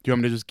tell it. Do you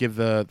want me to just give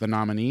the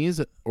nominees,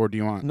 or do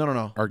you want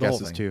No. our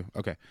guesses too?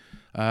 Okay.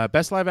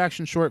 Best live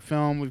action short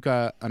film, we've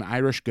got An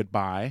Irish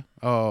Goodbye.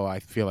 Oh, I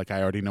feel like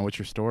I already know what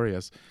your story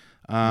is.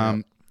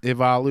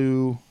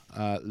 Evalu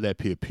Le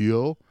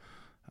Pupil,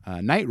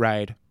 Night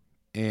Ride,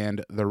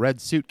 and The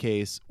Red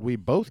Suitcase. We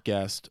both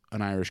guessed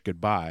An Irish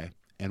Goodbye,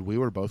 and we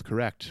were both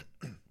correct.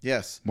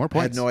 Yes. More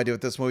points. I had no idea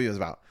what this movie was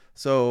about.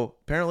 So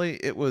apparently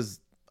it was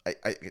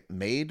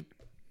made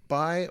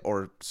by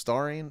or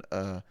starring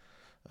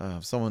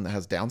someone that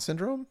has Down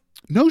syndrome.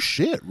 No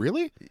shit,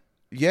 really?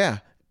 Yeah,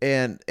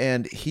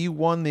 and he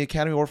won the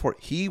Academy Award for it.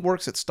 He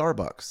works at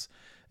Starbucks,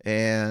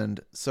 and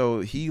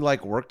so he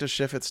worked a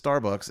shift at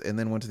Starbucks and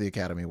then went to the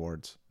Academy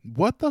Awards.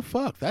 What the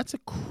fuck? That's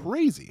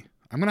crazy.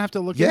 I'm gonna have to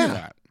look into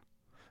that.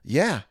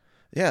 Yeah.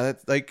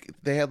 That's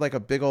they had a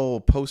big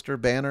old poster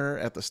banner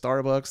at the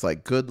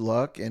Starbucks, good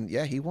luck, and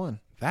he won.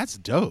 That's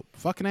dope.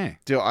 Fucking A.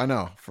 Dude, I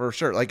know, for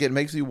sure. It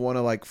makes me want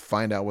to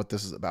find out what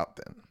this is about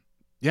then.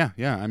 Yeah.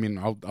 I mean,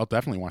 I'll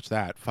definitely watch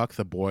that. Fuck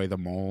The Boy, the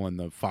Mole, and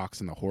the Fox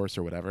and the Horse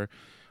or whatever.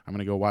 I'm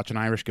gonna go watch An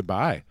Irish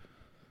Goodbye.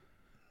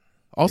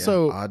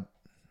 Also,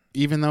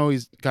 even though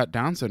he's got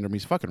Down syndrome,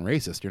 he's fucking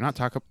racist. You're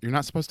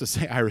not supposed to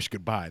say Irish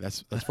Goodbye.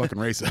 That's fucking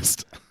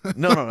racist.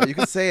 No. You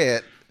can say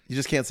it. You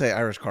just can't say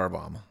Irish car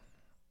bomb.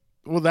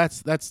 Well,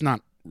 that's not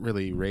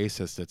really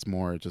racist. It's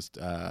more just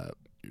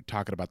you're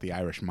talking about the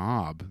Irish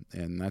mob,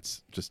 and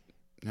that's just,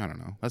 I don't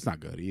know. That's not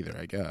good either,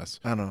 I guess.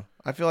 I don't know.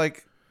 I feel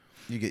like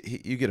you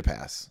get a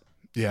pass.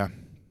 Yeah.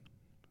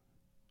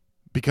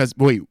 Because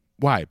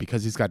why?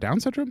 Because he's got Down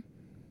syndrome?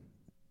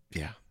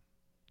 Yeah.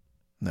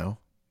 No.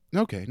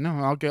 Okay. No,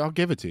 I'll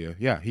give it to you.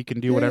 Yeah, he can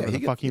do whatever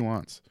the fuck he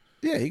wants.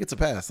 Yeah, he gets a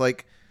pass.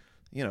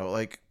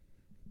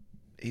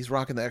 He's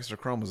rocking the extra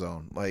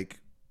chromosome.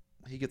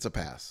 He gets a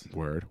pass.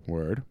 Word.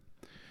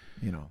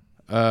 He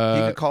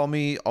could call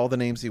me all the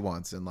names he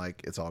wants, and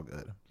it's all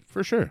good.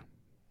 For sure.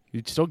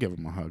 You'd still give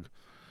him a hug.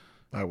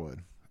 I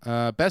would.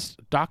 Best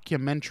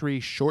documentary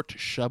short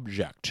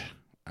subject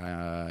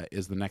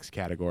is the next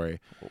category.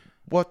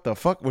 What the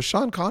fuck? Was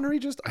Sean Connery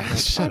just on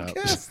this Shut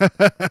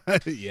podcast?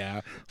 Up.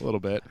 Yeah, a little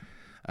bit.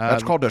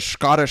 That's called a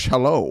Scottish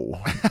hello.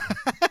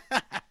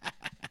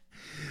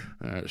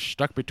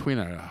 stuck between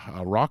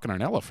a rock and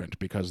an elephant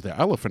because the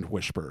Elephant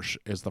Whispers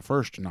is the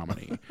first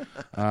nominee.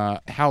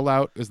 How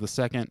Loud is the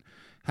second.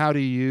 How Do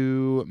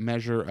You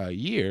Measure a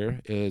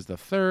Year is the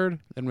third.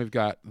 Then we've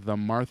got The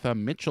Martha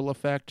Mitchell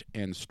Effect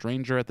and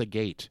Stranger at the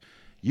Gate.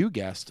 You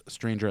guessed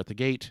Stranger at the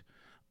Gate.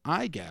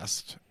 I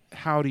guessed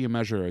How Do You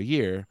Measure a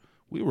Year.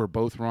 We were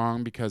both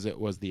wrong because it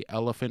was The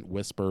Elephant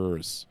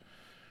Whispers.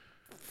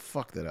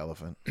 Fuck that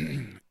elephant.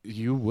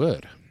 You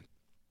would.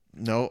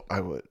 No,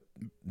 I would.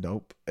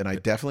 Nope. And I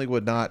definitely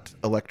would not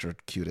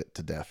electrocute it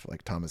to death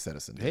like Thomas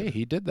Edison did. Hey,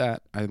 he did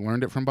that. I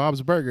learned it from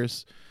Bob's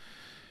Burgers.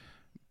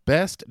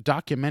 Best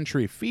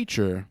documentary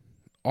feature,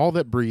 All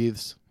That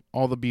Breathes,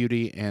 All the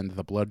Beauty and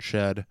the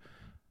Bloodshed,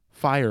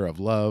 Fire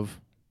of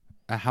Love,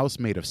 A House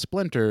Made of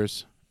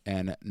Splinters,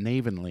 and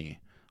Navenly.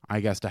 I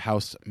guessed A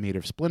House Made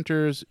of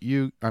Splinters.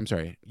 You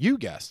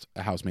guessed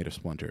A House Made of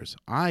Splinters.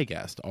 I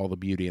guessed All the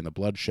Beauty and the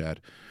Bloodshed.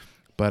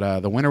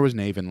 But the winner was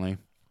Navenly,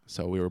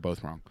 so we were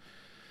both wrong.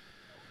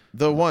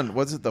 The one,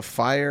 was it the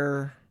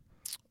Fire?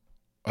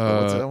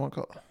 What's that one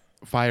called?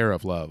 Fire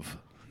of Love.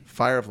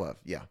 Fire of Love,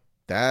 yeah.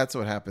 That's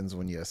what happens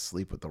when you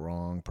sleep with the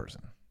wrong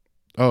person.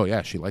 Oh,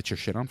 yeah. She lights your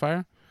shit on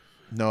fire?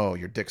 No,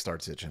 your dick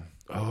starts itching.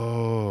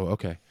 Oh,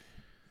 okay.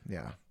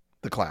 Yeah.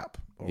 The clap.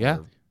 Or yeah.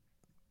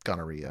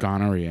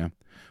 Gonorrhea.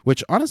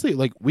 Which, honestly,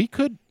 like, we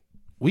could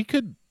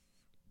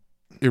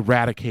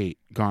eradicate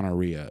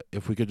gonorrhea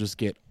if we could just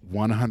get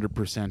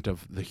 100%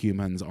 of the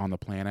humans on the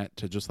planet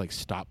to just, like,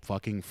 stop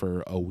fucking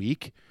for a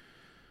week.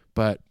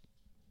 But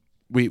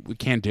we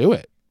can't do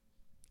it.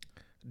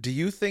 Do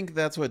you think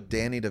that's what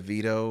Danny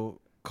DeVito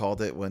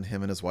called it when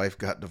him and his wife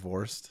got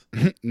divorced?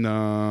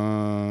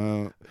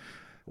 No.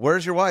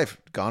 Where's your wife?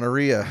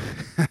 Gonorrhea.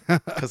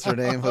 Because her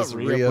name was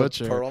Rhea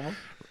Perlman.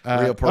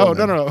 Rhea Perlman.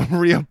 Oh, no.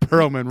 Rhea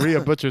Perlman. Rhea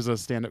Butcher's a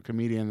stand-up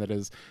comedian that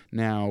is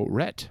now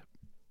Rhett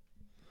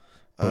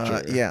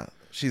Butcher. Yeah.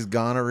 She's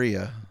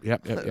gonorrhea.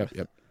 Yep.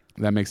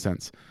 That makes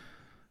sense.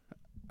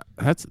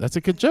 That's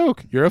a good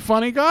joke. You're a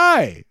funny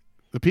guy.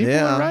 The people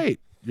are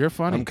right. You're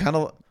funny. I'm kind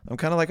of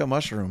like a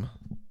mushroom.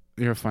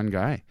 You're a fun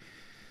guy.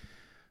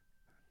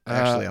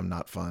 Actually, I'm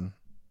not fun.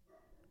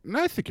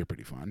 I think you're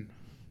pretty fun.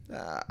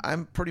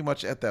 I'm pretty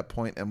much at that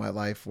point in my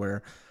life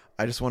where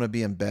I just want to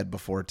be in bed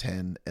before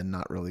 10 and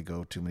not really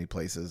go too many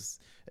places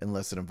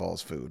unless it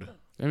involves food.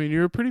 I mean, you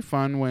were pretty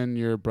fun when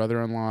your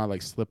brother-in-law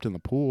like slipped in the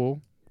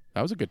pool.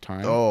 That was a good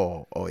time.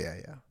 Oh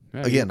yeah.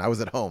 Again, I was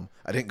at home.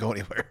 I didn't go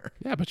anywhere.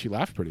 Yeah, but you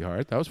laughed pretty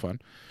hard. That was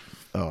fun.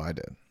 Oh, I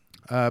did.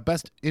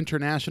 Best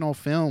international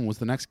film was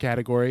the next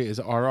category. Is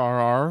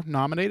RRR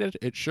nominated?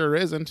 It sure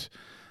isn't.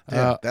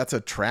 Yeah, that's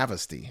a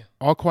travesty.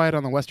 All Quiet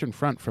on the Western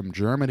Front from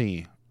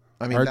Germany.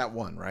 I mean, that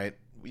one, right?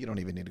 You don't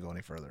even need to go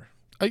any further.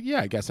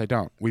 Yeah, I guess I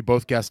don't. We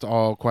both guessed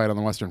All Quiet on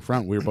the Western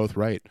Front. We were both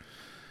right.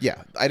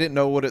 Yeah, I didn't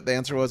know what the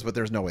answer was, but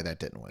there's no way that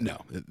didn't win. No,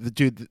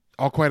 dude,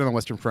 All Quiet on the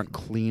Western Front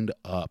cleaned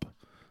up.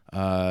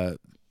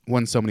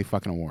 Won so many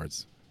fucking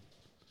awards.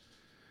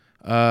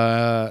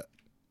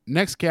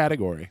 Next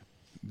category,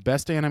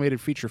 Best Animated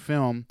Feature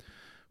Film.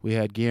 We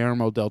had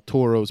Guillermo del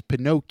Toro's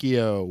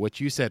Pinocchio,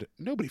 which you said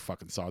nobody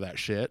fucking saw that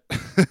shit.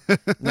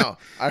 No,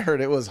 I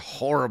heard it was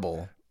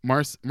horrible.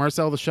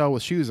 Marcel the Shell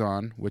with Shoes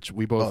On, which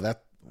we both...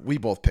 we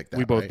both picked that,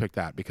 We both picked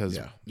that because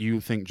Yeah.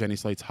 you think Jenny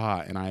Slate's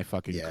hot, and I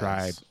fucking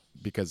cried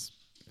because...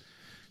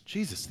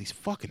 Jesus, these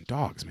fucking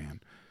dogs,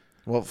 man.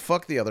 Well,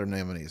 fuck the other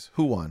nominees.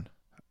 Who won?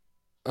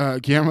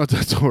 Guillermo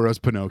del Toro's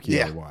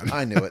Pinocchio won.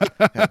 I knew it.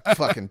 That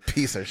fucking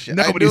piece of shit.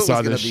 Nobody I knew it saw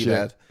was this be shit.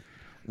 Bad.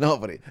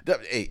 Nobody.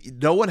 Hey,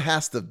 no one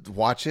has to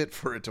watch it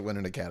for it to win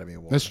an Academy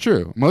Award. That's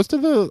true. Most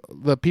of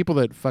the people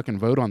that fucking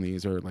vote on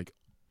these are like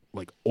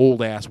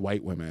old ass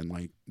white women.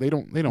 Like they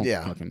don't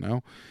fucking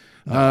know.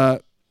 No.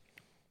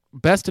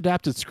 Best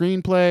adapted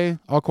screenplay: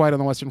 All Quiet on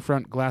the Western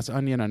Front, Glass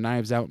Onion, A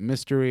Knives Out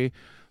Mystery,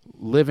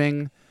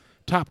 Living,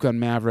 Top Gun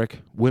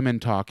Maverick,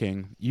 Women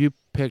Talking. You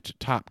picked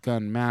Top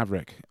Gun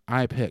Maverick.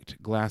 I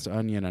picked Glass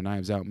Onion, A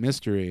Knives Out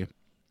Mystery.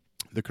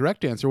 The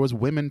correct answer was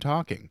Women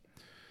Talking.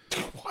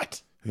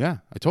 What? Yeah,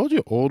 I told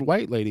you, old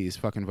white ladies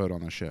fucking vote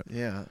on this shit.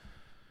 Yeah.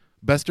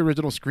 Best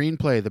original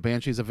screenplay: The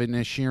Banshees of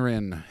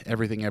Inisherin,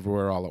 Everything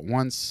Everywhere All at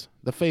Once,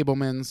 The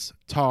Fablemans,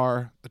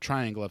 Tar, The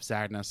Triangle of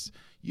Sadness.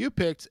 You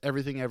picked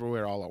Everything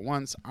Everywhere All at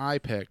Once. I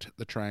picked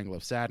The Triangle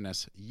of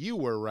Sadness. You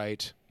were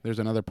right. There's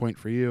another point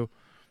for you.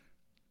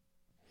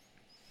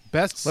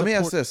 Let me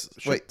ask this.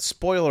 Sure. Wait,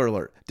 spoiler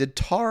alert. Did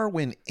Tar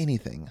win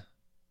anything?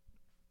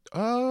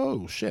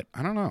 Oh, shit.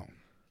 I don't know.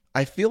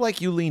 I feel like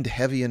you leaned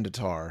heavy into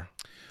Tar.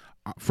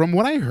 From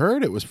what I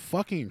heard, it was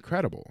fucking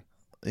incredible.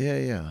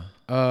 Yeah.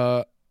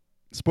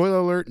 Spoiler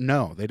alert,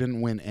 no, they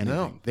didn't win anything.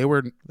 No. They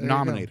were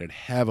nominated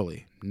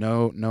heavily.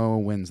 No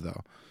wins,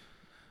 though.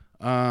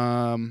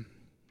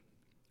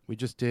 We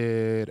just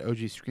did OG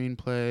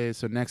Screenplay.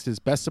 So next is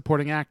Best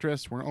Supporting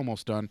Actress. We're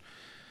almost done.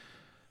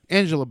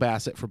 Angela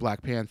Bassett for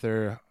Black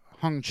Panther.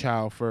 Hung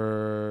Chow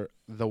for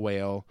The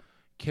Whale.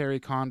 Carrie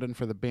Condon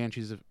for The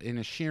Banshees of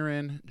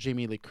Inisherin.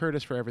 Jamie Lee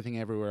Curtis for Everything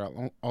Everywhere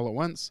All at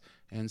Once.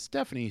 And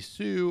Stephanie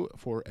Sue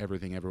for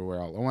Everything Everywhere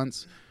All at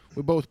Once.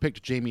 We both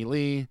picked Jamie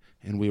Lee,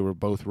 and we were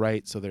both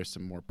right, so there's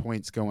some more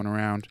points going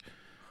around.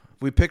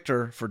 We picked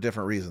her for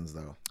different reasons,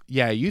 though.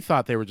 Yeah, you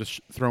thought they were just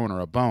throwing her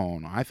a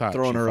bone. I thought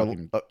throwing she her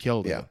fucking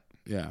killed yeah. it.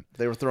 Yeah.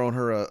 They were throwing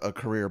her a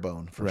career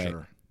bone, for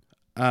sure.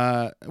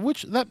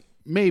 Which that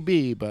may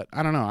be, but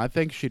I don't know. I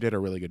think she did a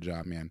really good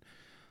job, man.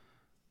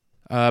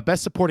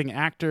 Best Supporting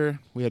Actor,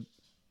 we had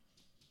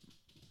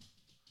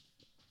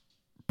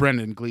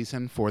Brendan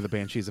Gleeson for The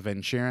Banshees of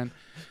Inisherin.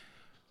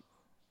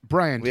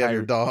 We have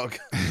your dog.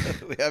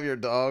 We have your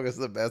dog as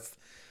the best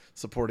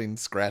supporting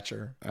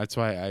scratcher. That's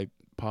why I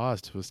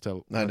paused. Was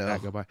to I let know.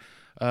 that go by.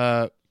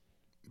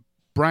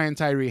 Brian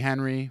Tyree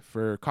Henry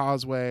for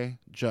Causeway.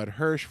 Judd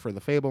Hirsch for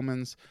The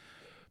Fablemans.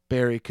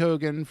 Barry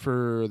Cogan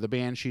for The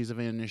Banshees of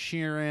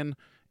Inisherin.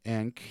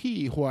 And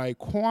Ke Huy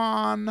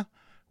Quan,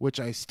 which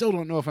I still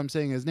don't know if I'm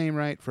saying his name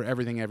right, for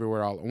Everything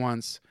Everywhere All at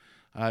Once.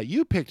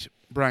 You picked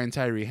Brian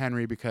Tyree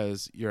Henry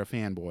because you're a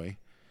fanboy.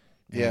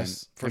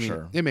 Yes, for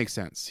sure. It makes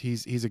sense.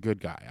 He's a good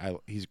guy.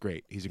 He's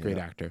great. He's a great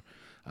actor.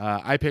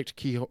 I picked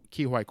Ke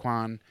Huy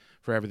Quan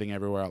for Everything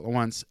Everywhere All at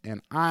Once,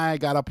 and I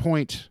got a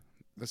point.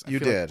 You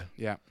did.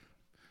 Yeah.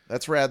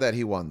 That's rad that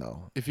he won,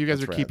 though. If you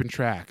guys are keeping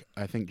track,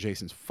 I think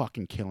Jason's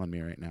fucking killing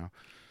me right now.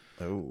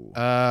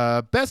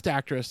 Oh. Best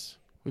Actress,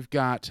 we've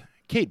got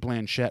Cate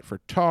Blanchett for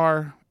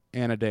Tar,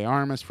 Ana de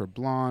Armas for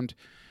Blonde.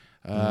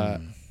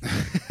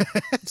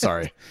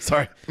 Sorry.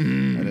 I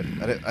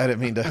didn't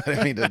mean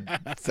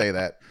to say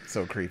that.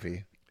 So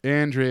creepy.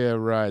 Andrea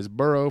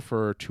Riseborough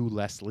for To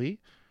Leslie.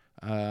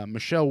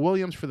 Michelle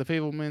Williams for The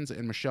Fablemans,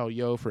 and Michelle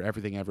Yeoh for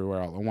Everything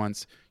Everywhere All at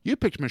Once. You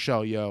picked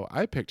Michelle Yeoh.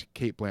 I picked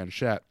Cate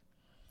Blanchett.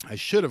 I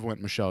should have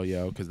went Michelle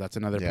Yeoh because that's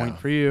another point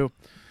for you.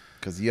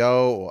 Because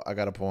I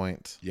got a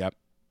point. Yep.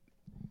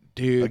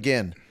 Dude.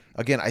 Again,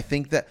 I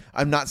think that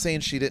I'm not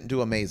saying she didn't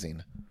do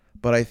amazing,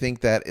 but I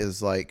think that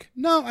is like...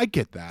 No, I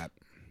get that.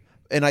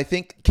 And I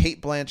think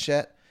Cate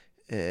Blanchett,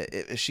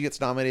 if she gets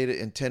nominated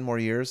in 10 more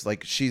years,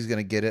 like she's going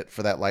to get it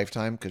for that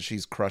lifetime because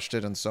she's crushed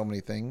it in so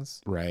many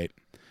things. Right.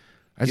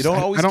 You don't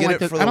always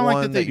get it for the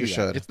one that you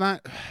should. It's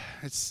not...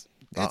 It's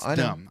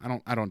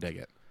dumb. I don't dig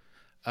it.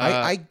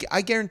 I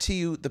guarantee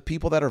you the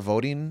people that are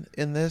voting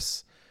in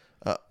this,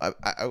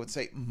 I would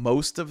say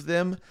most of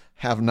them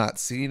have not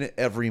seen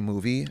every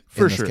movie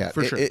for in sure,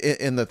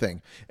 in the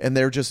thing, and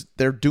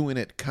they're doing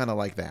it kind of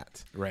like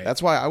that. Right.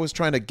 That's why I was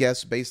trying to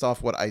guess based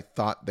off what I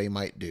thought they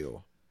might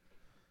do.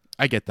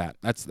 I get that.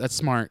 That's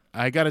smart.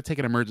 I got to take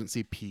an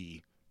emergency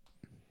pee.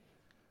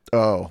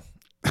 Oh.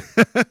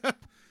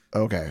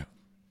 Okay.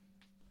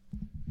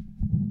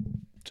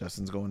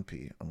 Justin's going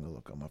pee. I'm gonna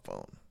look on my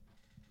phone.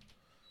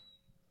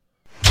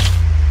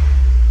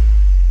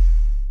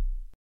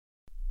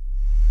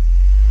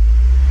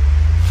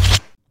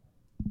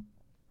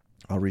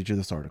 I'll read you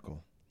this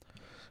article.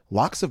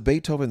 Locks of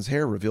Beethoven's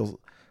hair reveal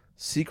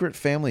secret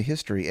family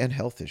history and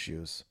health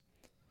issues.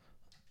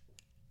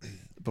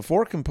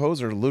 Before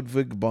composer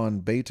Ludwig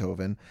von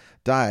Beethoven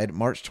died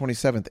March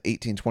 27,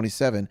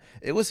 1827,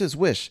 it was his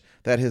wish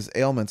that his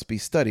ailments be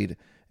studied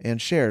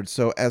and shared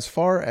so as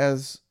far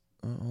as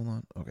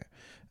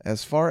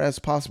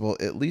possible,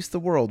 at least the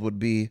world would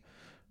be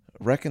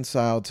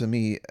reconciled to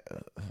me. I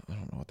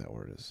don't know what that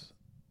word is.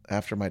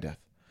 After my death.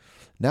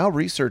 Now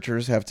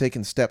researchers have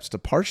taken steps to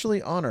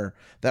partially honor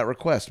that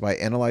request by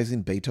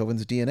analyzing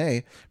Beethoven's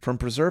DNA from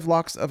preserved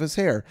locks of his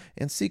hair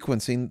and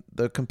sequencing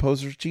the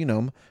composer's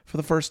genome for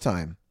the first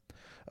time.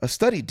 A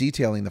study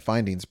detailing the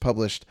findings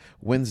published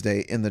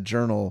Wednesday in the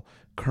journal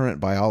Current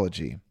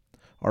Biology.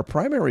 Our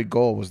primary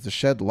goal was to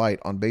shed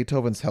light on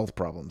Beethoven's health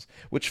problems,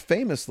 which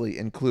famously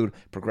include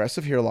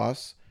progressive hair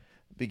loss,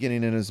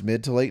 beginning in his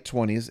mid to late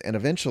 20s and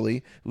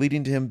eventually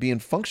leading to him being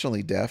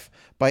functionally deaf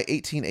by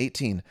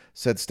 1818,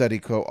 said study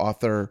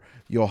co-author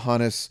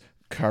Johannes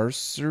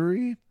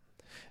Karsuri,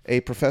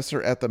 a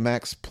professor at the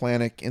Max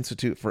Planck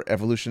Institute for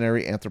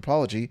Evolutionary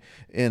Anthropology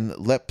in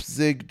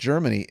Leipzig,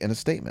 Germany, in a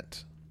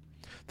statement.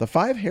 The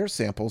 5 hair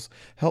samples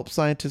help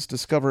scientists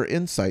discover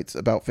insights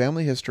about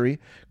family history,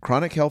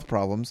 chronic health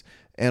problems,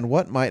 and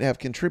what might have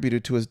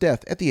contributed to his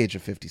death at the age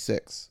of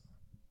 56.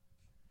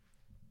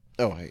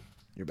 Oh, hey,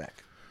 you're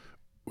back.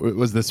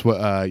 Was this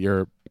what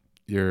your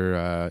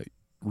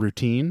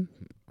routine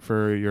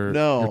for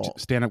your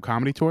stand-up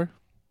comedy tour?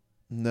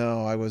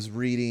 No, I was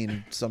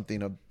reading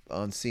something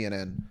on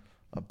CNN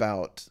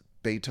about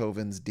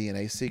Beethoven's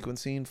DNA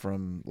sequencing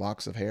from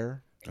locks of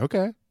hair.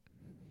 Okay.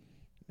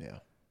 Yeah.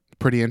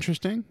 Pretty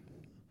interesting.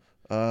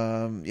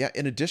 Yeah.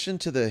 In addition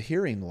to the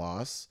hearing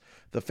loss,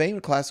 the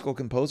famed classical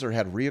composer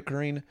had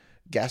reoccurring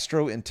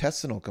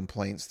gastrointestinal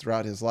complaints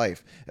throughout his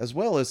life, as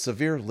well as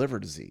severe liver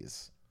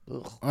disease.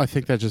 Ugh. I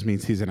think that just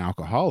means he's an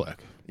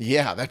alcoholic.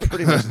 Yeah, that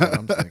pretty much is what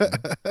I'm thinking.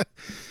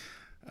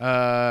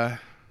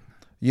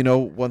 You know,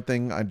 one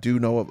thing I do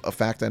know, a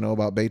fact I know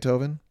about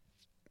Beethoven.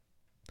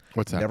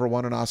 What's that? Never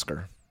won an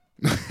Oscar.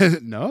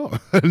 No.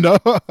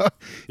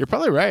 You're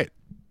probably right.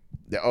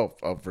 Yeah.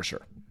 Oh, for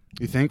sure.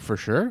 You think for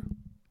sure?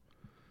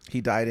 He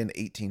died in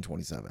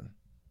 1827.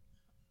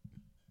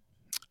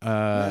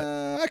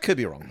 I could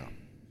be wrong though.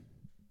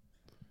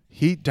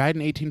 He died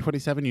in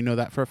 1827. You know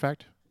that for a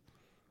fact?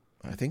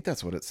 I think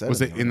that's what it said.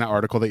 Was it in the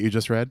article that you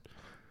just read?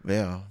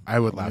 Yeah. I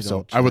would laugh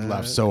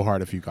so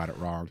hard if you got it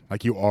wrong.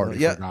 Like you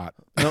already forgot.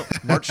 No,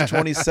 March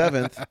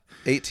 27th,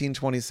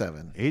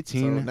 1827.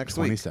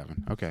 1827.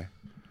 So okay.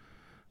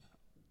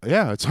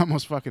 Yeah, it's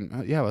almost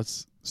fucking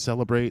let's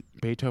celebrate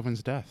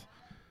Beethoven's death.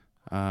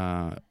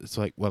 It's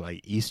like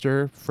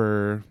Easter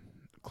for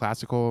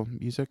classical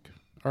music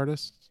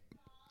artists.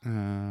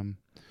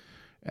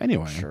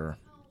 Anyway. Sure.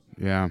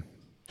 Yeah.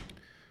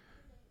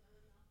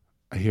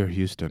 I hear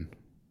Houston.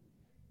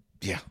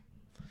 Yeah.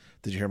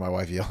 Did you hear my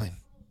wife yelling?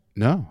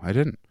 No, I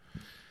didn't.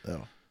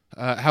 Oh.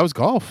 How's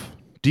golf?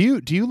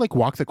 Do you like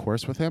walk the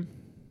course with him?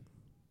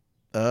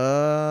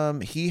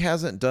 He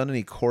hasn't done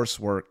any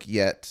coursework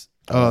yet.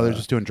 Oh, they're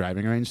just doing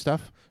driving range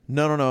stuff?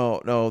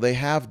 No. They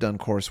have done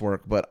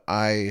coursework, but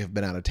I have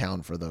been out of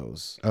town for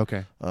those.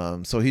 Okay.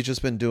 So he's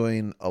just been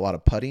doing a lot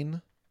of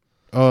putting.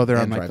 Oh, they're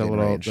on like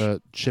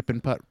the chip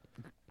and putt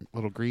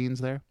little greens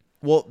there?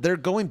 Well, they're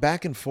going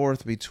back and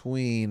forth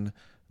between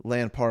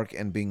Land Park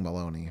and Bing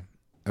Maloney.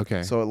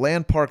 Okay. So at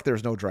Land Park,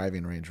 there's no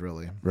driving range,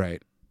 really.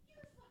 Right.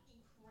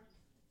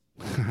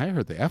 I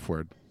heard the F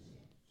word.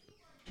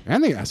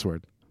 And the S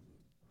word.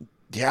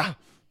 Yeah.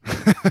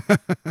 I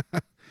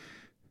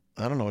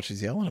don't know what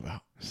she's yelling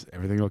about. Is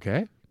everything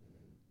okay?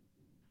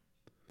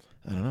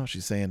 I don't know.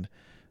 She's saying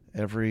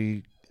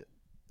every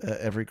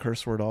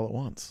curse word all at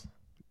once.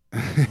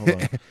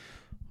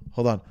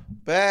 Hold on.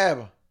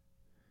 Babe.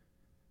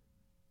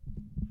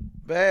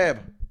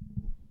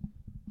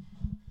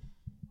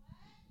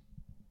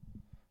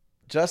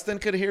 Justin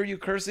could hear you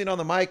cursing on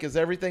the mic. Is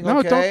everything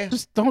okay? No,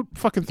 don't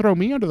fucking throw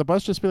me under the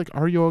bus. Just be like,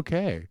 are you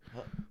okay?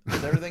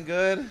 Is everything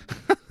good?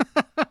 Yeah.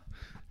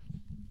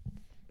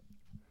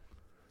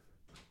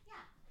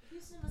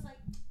 Houston was like,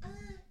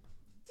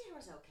 dinner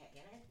was okay.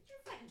 And you're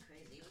fucking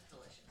crazy. It was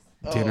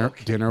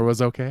delicious. Dinner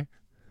was okay?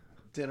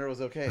 Dinner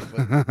was okay,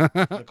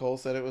 but Nicole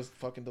said it was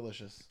fucking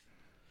delicious.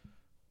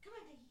 Come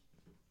on,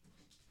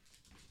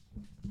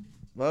 Diggy.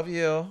 Love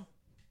you.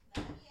 Love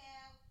you.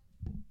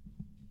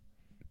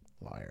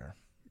 Liar.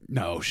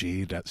 No,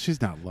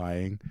 she's not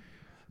lying.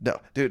 No,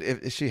 dude,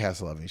 if she has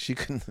to love me, she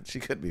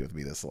couldn't be with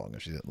me this long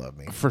if she didn't love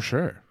me. For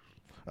sure.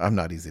 I'm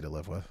not easy to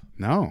live with.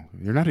 No,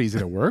 you're not easy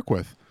to work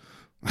with.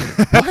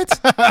 What?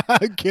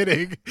 I'm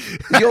kidding.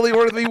 You only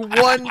work with me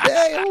one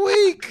day a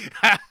week.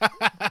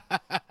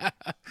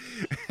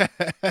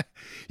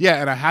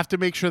 Yeah, and I have to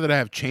make sure that I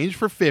have change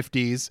for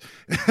 50s.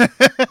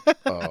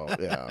 Oh,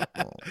 yeah.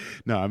 Well,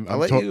 no, I'll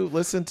let you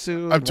listen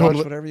to and watch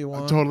whatever you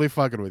want. I'm totally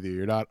fucking with you.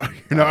 You're not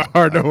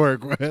hard to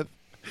work with.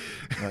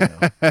 I know.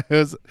 It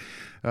was,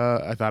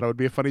 I thought it would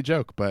be a funny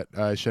joke, but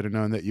I should have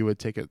known that you would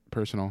take it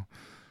personal.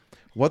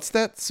 What's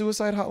that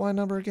suicide hotline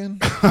number again?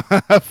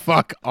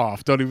 Fuck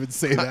off. Don't even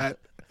say that.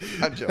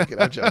 I'm joking.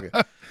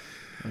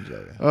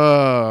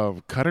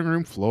 Cutting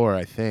room floor,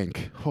 I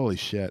think. Holy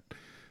shit.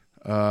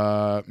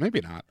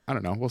 Maybe not. I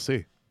don't know. We'll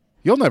see.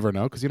 You'll never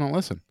know because you don't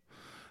listen.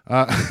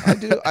 I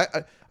do.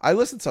 I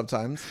listen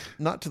sometimes,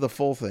 not to the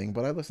full thing,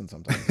 but I listen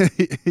sometimes.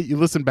 You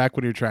listen back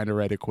when you're trying to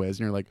write a quiz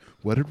and you're like,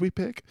 what did we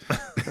pick?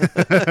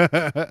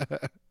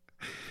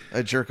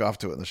 I jerk off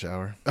to it in the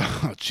shower.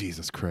 Oh,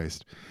 Jesus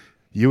Christ.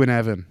 You and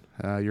Evan,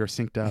 you're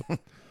synced up.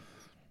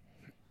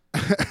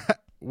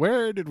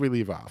 Where did we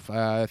leave off?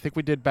 I think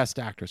we did Best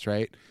Actress,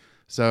 right?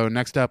 So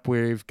next up,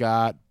 we've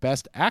got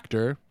Best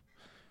Actor.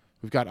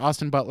 We've got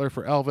Austin Butler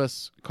for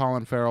Elvis,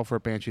 Colin Farrell for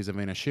Banshees of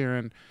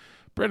Inisherin,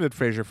 Brendan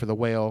Fraser for The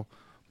Whale,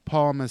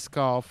 Paul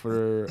Mescal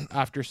for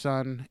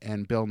Aftersun,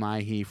 and Bill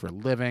Nighy for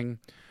Living.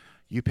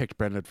 You picked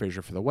Brendan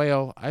Fraser for The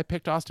Whale. I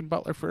picked Austin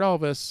Butler for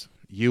Elvis.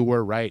 You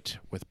were right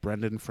with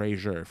Brendan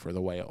Fraser for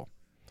The Whale.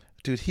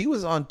 Dude, he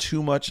was on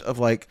too much of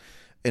like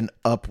an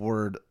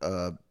upward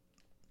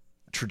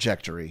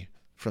trajectory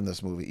from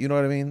this movie. You know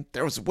what I mean?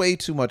 There was way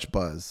too much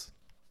buzz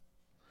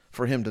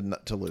for him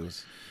to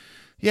lose.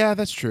 Yeah,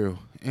 that's true.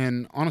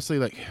 And honestly,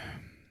 like,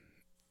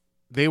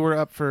 they were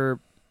up for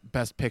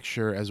Best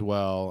Picture as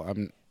well.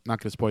 I'm not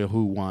going to spoil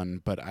who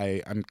won, but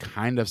I'm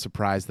kind of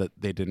surprised that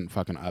they didn't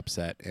fucking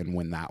upset and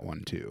win that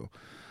one too.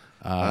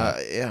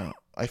 Yeah.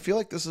 I feel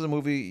like this is a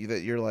movie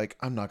that you're like,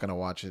 I'm not going to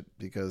watch it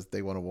because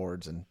they won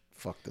awards and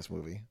fuck this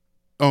movie.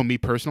 Oh, me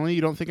personally?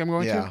 You don't think I'm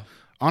going to?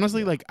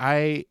 Honestly, like,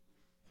 I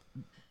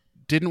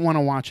didn't want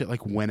to watch it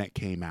like when it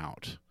came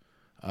out.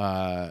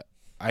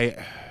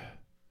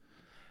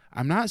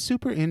 I'm not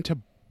super into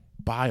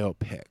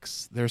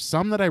biopics. There's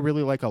some that I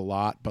really like a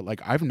lot, but like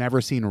I've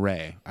never seen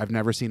Ray. I've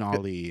never seen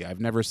Ali.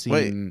 I've never seen.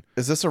 Wait,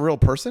 is this a real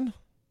person?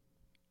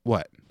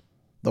 What?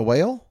 The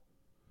Whale?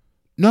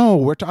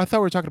 No, I thought we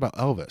were talking about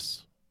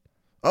Elvis.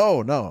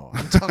 Oh no,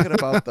 I'm talking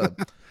about the.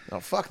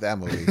 No, fuck that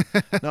movie.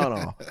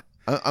 No,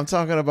 I'm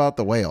talking about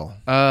The Whale.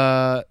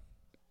 No,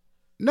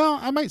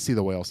 I might see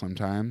The Whale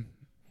sometime.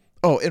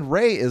 Oh, and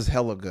Ray is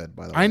hella good,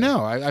 by the way. I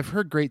know. I've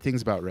heard great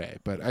things about Ray,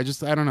 but I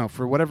don't know.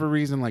 For whatever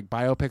reason, like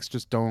biopics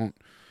just don't.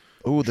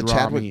 Ooh, the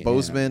Chadwick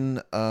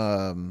Boseman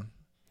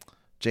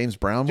James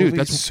Brown Dude, movie.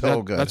 that's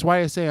so good. That's why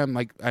I say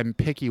I'm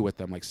picky with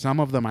them. Like some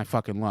of them I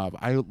fucking love.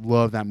 I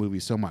love that movie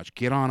so much.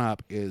 Get On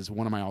Up is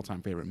one of my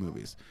all-time favorite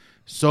movies.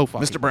 So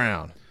fucking Mr.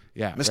 Brown.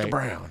 Yeah, Mr. right?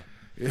 Brown.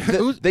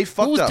 They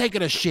fucked who's up.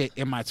 taking a shit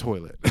in my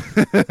toilet?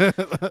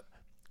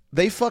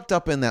 They fucked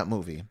up in that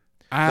movie.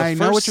 I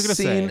know what you're gonna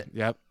say.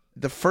 Yep.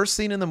 The first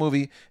scene in the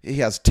movie, he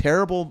has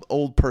terrible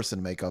old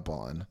person makeup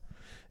on,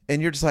 and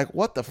you're just like,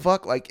 what the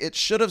fuck? Like, it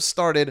should have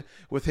started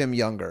with him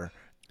younger.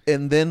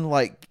 And then,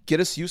 like, get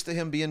us used to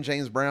him being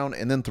James Brown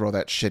and then throw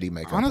that shitty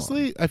makeup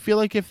Honestly, on. I feel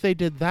like if they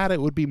did that, it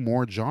would be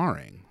more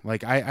jarring.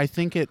 Like, I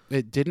think it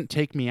didn't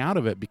take me out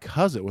of it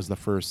because it was the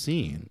first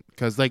scene.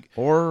 Because, like...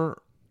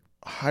 Or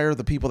hire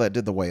the people that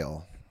did The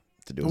Whale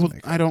to do his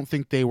makeup. I don't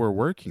think they were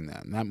working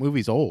then. That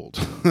movie's old.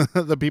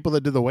 The people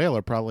that did The Whale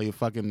are probably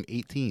fucking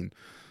 18.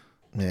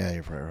 Yeah,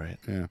 you're probably right.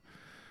 Yeah.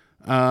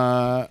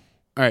 All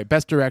right,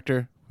 Best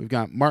Director. We've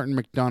got Martin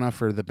McDonagh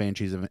for The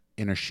Banshees of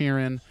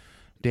Inisherin,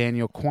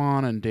 Daniel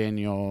Kwan and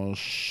Daniel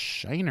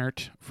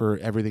Scheinert for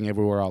Everything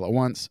Everywhere All at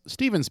Once,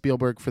 Steven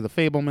Spielberg for The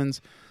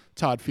Fabelmans,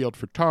 Todd Field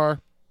for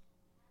Tar,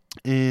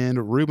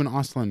 and Ruben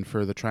Östlund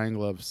for The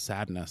Triangle of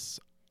Sadness.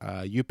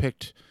 You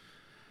picked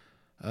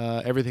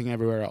Everything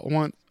Everywhere All at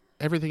Once.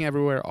 Everything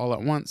Everywhere All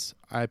at Once.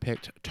 I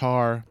picked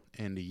Tar,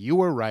 and you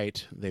were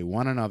right. They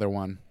won another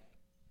one.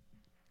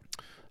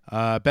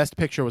 Best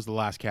Picture was the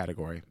last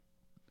category.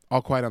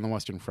 All Quiet on the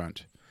Western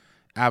Front,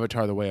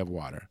 Avatar: The Way of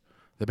Water,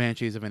 The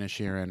Banshees of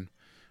Inisherin,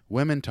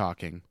 Women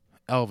Talking,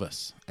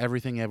 Elvis,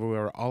 Everything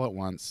Everywhere All at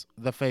Once,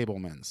 The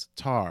Fabelmans,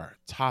 Tar,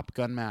 Top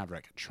Gun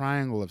Maverick,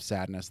 Triangle of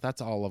Sadness.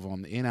 That's all of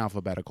them in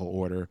alphabetical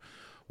order.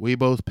 We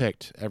both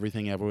picked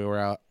Everything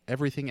Everywhere.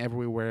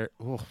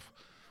 Oof.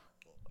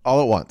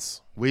 All at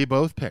once. We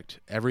both picked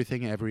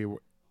Everything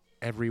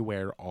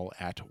Everywhere All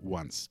at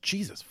Once.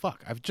 Jesus,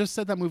 fuck. I've just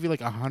said that movie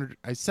like 100.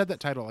 I said that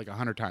title like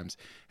 100 times,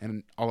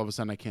 and all of a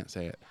sudden I can't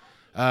say it.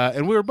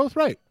 And we were both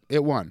right.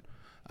 It won.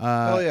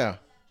 Hell yeah.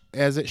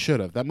 As it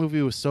should have. That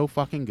movie was so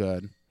fucking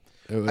good.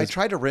 I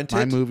tried to rent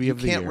my it. Movie you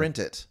of the can't year. rent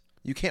it.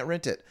 You can't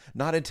rent it.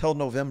 Not until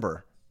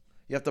November.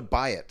 You have to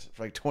buy it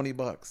for like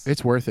 $20.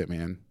 It's worth it,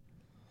 man.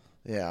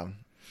 Yeah.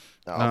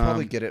 I'll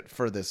probably get it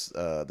for this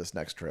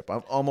next trip.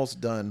 I'm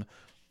almost done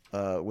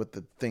with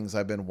the things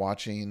I've been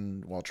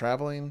watching while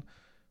traveling.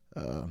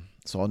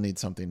 So I'll need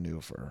something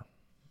new for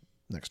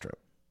next trip.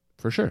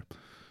 For sure.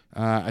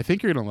 I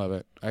think you're going to love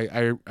it.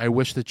 I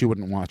wish that you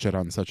wouldn't watch it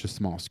on such a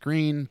small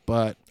screen,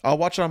 but... I'll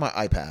watch it on my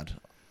iPad.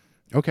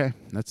 Okay.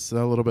 That's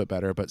a little bit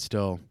better, but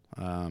still,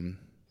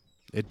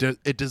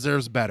 it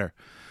deserves better,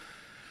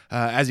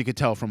 as you could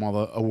tell from all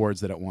the awards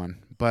that it won.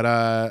 But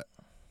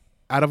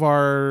out of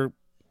our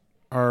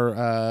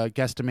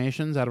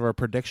guesstimations, out of our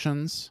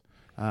predictions...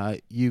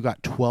 you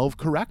got 12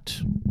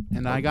 correct,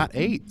 and I got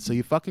 8. So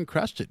you fucking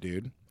crushed it,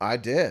 dude. I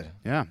did.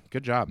 Yeah,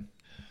 good job.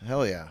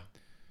 Hell yeah.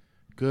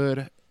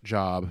 Good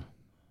job.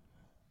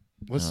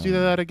 Let's do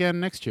that again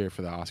next year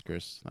for the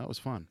Oscars. That was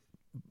fun.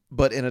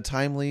 But in a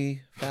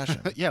timely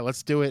fashion. Yeah,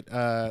 let's do it.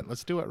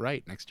 Let's do it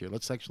right next year.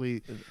 Let's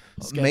actually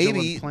schedule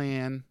and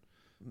plan.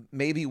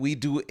 Maybe we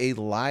do a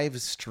live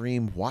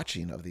stream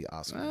watching of the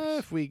Oscars.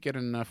 If we get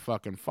enough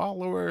fucking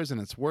followers and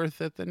it's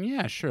worth it, then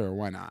yeah, sure,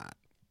 why not?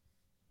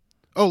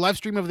 Oh, live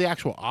stream of the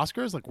actual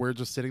Oscars? Like we're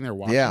just sitting there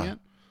watching it?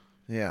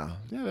 Yeah.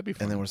 Yeah, that'd be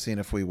fun. And then we're seeing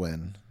if we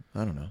win.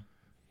 I don't know.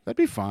 That'd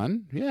be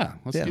fun. Yeah,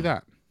 let's do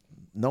that.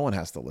 No one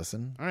has to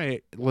listen. All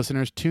right,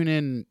 listeners, tune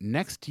in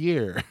next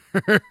year.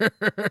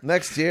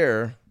 Next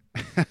year.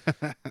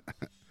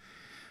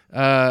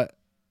 I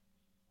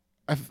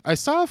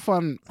saw a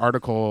fun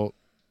article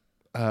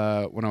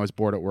when I was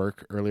bored at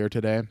work earlier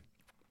today.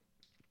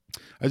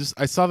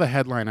 I saw the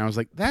headline. I was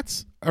like,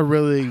 that's a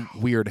really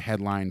weird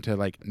headline to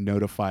like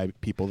notify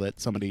people that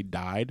somebody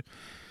died.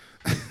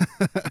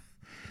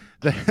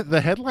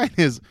 The headline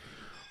is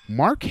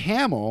Mark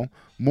Hamill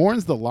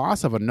mourns the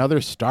loss of another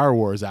Star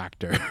Wars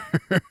actor.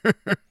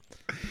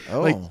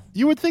 Oh. Like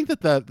you would think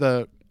that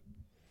the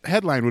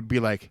headline would be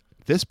like,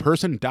 this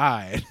person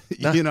died.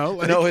 You know?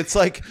 Like, no, it's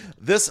like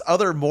this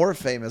other more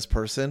famous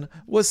person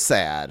was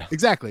sad.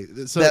 Exactly.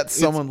 So that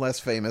someone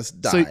less famous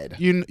died. So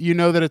you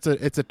know that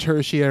it's a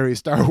tertiary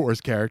Star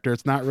Wars character.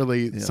 It's not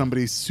really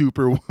somebody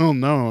super well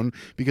known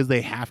because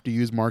they have to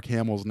use Mark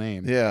Hamill's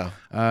name. Yeah.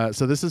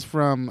 So this is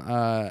from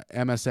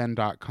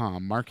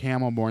MSN.com. Mark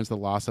Hamill mourns the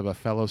loss of a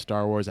fellow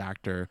Star Wars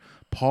actor,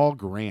 Paul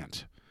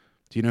Grant.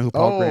 Do you know who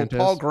Paul Grant is?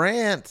 Paul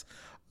Grant.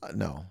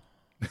 No.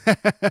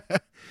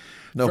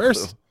 No.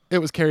 First, clue. It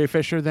was Carrie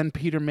Fisher, then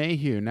Peter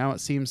Mayhew. Now it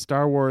seems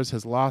Star Wars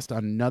has lost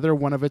another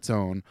one of its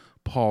own,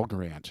 Paul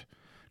Grant.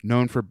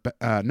 Known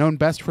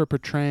best for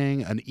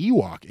portraying an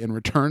Ewok in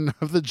Return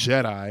of the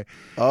Jedi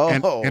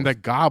and a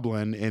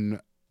goblin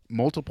in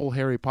multiple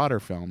Harry Potter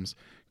films,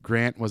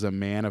 Grant was a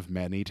man of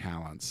many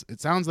talents.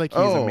 It sounds like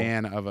he's a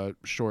man of a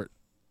short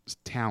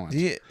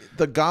talent.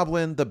 The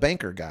goblin, the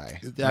banker guy.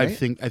 Right? I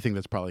think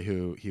that's probably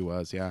who he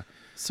was, yeah.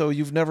 So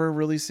you've never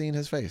really seen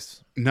his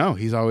face? No,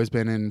 he's always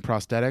been in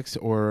prosthetics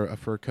or a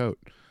fur coat.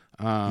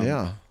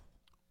 Yeah.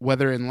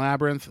 Whether in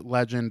Labyrinth,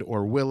 Legend,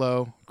 or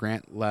Willow,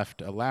 Grant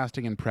left a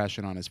lasting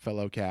impression on his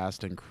fellow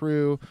cast and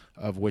crew,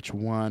 of which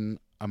one,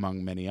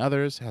 among many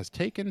others, has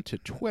taken to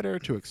Twitter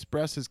to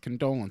express his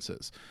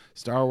condolences.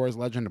 Star Wars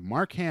legend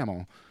Mark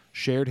Hamill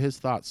shared his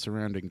thoughts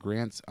surrounding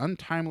Grant's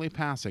untimely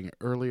passing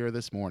earlier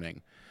this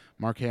morning.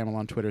 Mark Hamill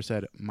on Twitter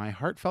said, "My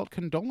heartfelt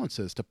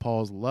condolences to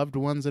Paul's loved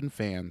ones and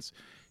fans.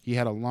 He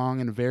had a long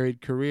and varied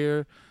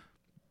career."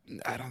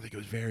 I don't think it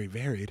was very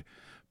varied,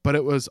 but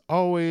it was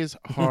always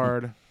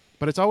hard.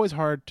 But it's always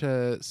hard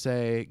to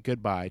say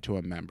goodbye to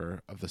a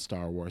member of the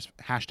Star Wars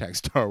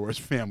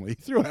family. He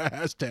threw a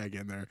hashtag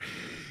in there.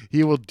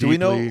 He will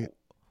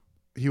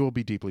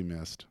be deeply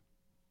missed.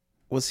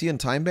 Was he in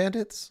Time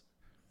Bandits?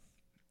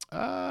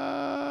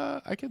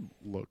 I could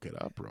look it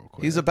up real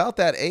quick. He's about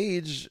that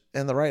age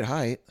and the right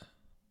height.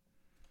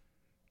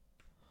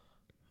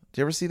 Do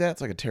you ever see that?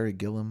 It's like a Terry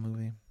Gilliam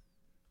movie.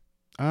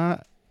 I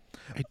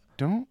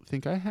don't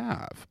think I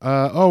have.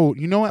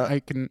 You know what?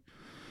 I could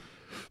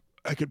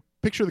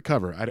picture the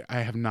cover.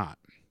 I have not.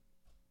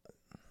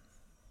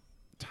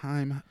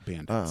 Time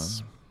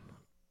Bandits.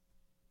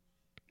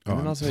 And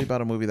then I'll tell you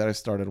about a movie that I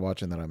started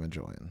watching that I'm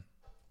enjoying.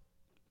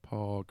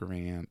 Paul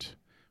Grant.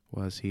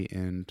 Was he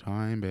in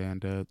Time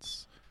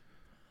Bandits?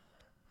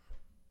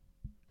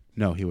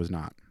 No, he was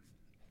not.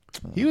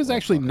 He was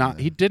actually not.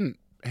 He didn't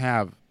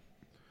have.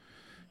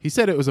 He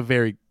said it was a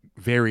very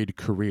varied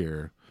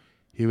career.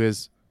 He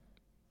was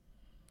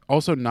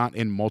also not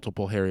in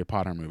multiple Harry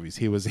Potter movies.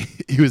 He was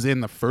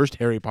in the first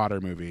Harry Potter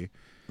movie.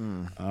 He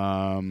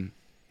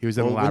was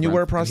in Labyrinth, when you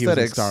wear prosthetics, he was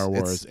in Star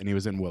Wars, and he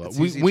was in Willow.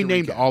 We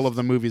named all of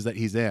the movies that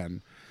he's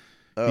in.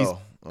 Oh,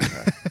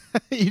 okay.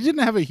 He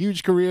didn't have a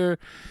huge career,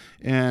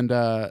 and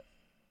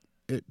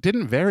it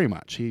didn't vary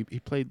much. He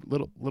played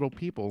little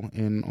people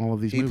in all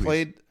of these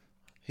movies.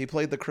 He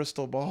played the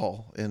crystal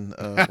ball in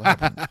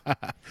Labyrinth.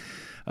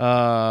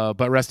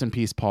 But rest in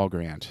peace, Paul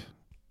Grant.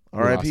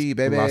 R.I.P.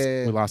 baby.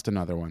 We lost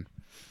another one.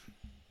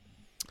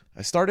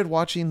 I started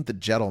watching The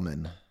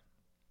Gentleman.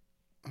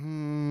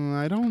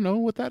 I don't know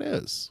what that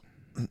is.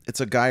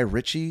 It's a Guy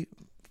Ritchie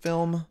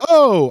film.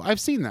 Oh, I've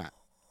seen that.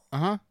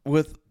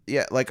 It's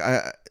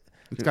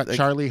got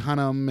Charlie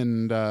Hunnam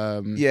and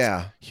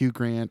Hugh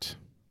Grant.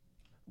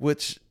 I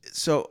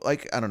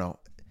don't know.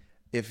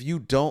 If you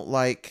don't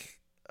like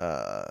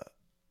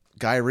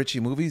Guy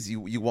Ritchie movies,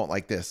 you won't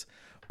like this.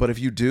 But if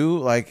you do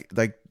like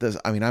this,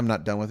 I mean, I'm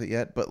not done with it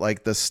yet, but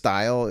like the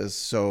style is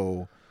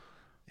so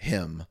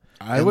him.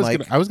 I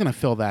was gonna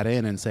fill that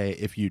in and say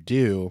if you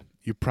do,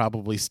 you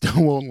probably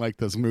still won't like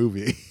this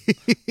movie.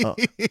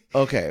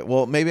 Okay,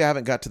 well maybe I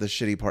haven't got to the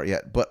shitty part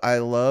yet, but I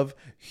love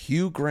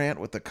Hugh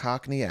Grant with the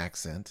Cockney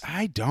accent.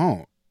 I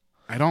don't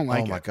like it.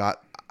 Oh my God.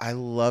 I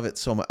love it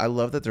so much. I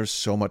love that there's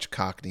so much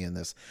Cockney in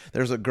this.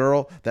 There's a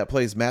girl that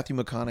plays Matthew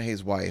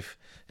McConaughey's wife,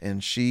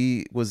 and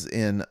she was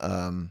in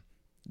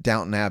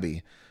Downton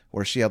Abbey,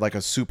 where she had like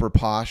a super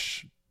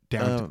posh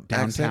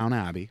Downtown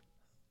Abbey.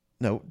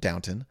 No,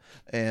 Downton.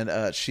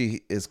 And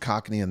she is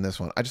Cockney in this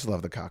one. I just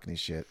love the Cockney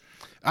shit.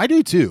 I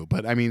do too,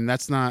 but I mean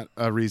that's not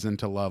a reason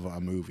to love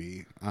a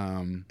movie.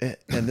 And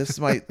this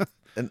might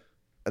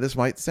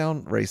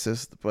sound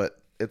racist, but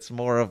it's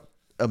more of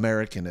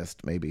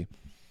Americanist maybe.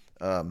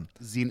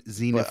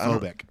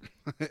 Xenophobic.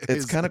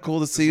 It's kind of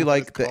cool to see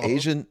like the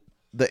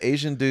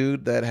Asian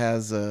dude that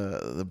has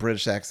the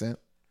British accent.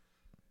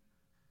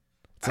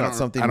 It's not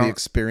something we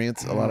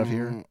experience a lot of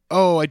here.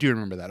 Oh, I do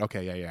remember that.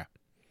 Okay, yeah.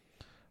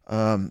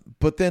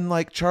 But then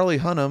like Charlie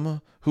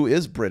Hunnam, who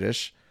is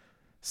British,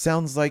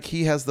 sounds like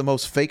he has the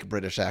most fake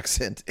British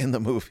accent in the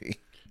movie.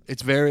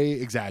 It's very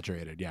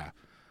exaggerated, yeah.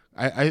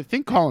 I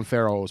think Colin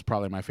Farrell was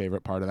probably my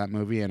favorite part of that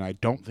movie, and I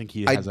don't think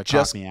he has a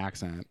Cockney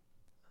accent.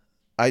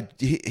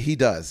 He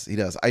does.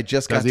 I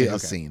just got to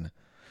his scene.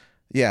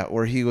 Yeah,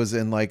 where he was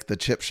in like the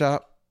chip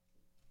shop.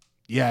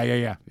 Yeah.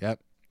 Yep.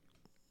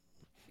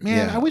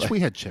 Man, I wish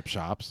we had chip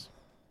shops.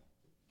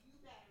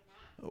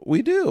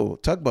 We do.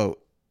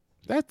 Tugboat.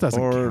 That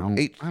doesn't count.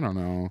 I don't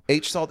know.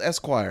 H Salt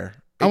Esquire.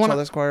 Salt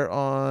Esquire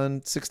on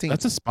 16th.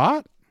 That's a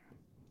spot?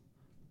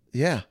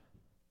 Yeah.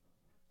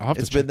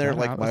 It's been there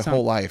like my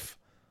whole life.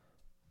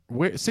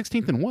 Where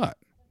 16th and what?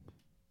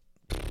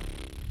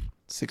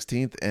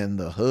 16th and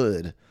the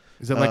Hood.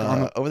 Is it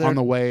like over there on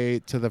the way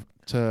to the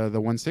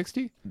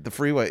 160? The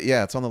freeway.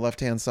 Yeah, it's on the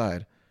left-hand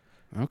side.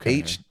 Okay.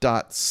 H.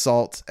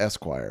 Salt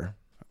Esquire.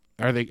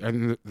 Are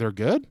they're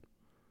good?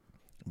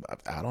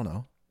 I don't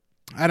know.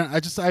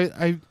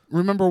 I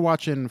remember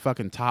watching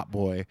fucking Top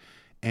Boy,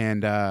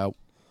 and that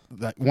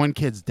one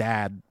kid's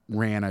dad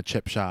ran a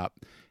chip shop,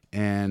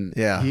 and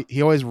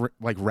he always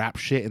like wrapped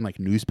shit in like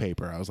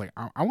newspaper. I was like,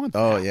 I want that.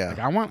 Oh yeah. Like,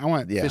 I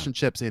want fish and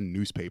chips in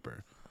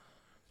newspaper.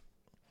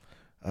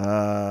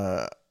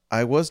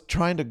 I was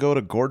trying to go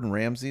to Gordon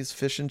Ramsay's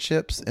Fish and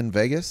Chips in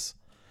Vegas,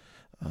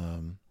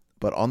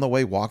 but on the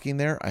way walking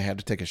there, I had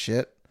to take a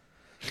shit.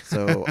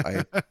 So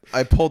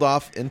I pulled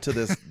off into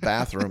this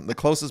bathroom, the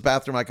closest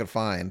bathroom I could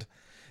find,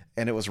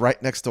 and it was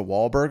right next to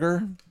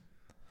Wahlburger.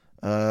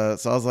 So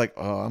I was like,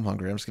 oh, I'm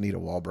hungry. I'm just going to eat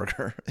a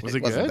Wahlburger. Was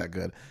it wasn't good? that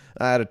good.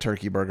 I had a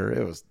turkey burger.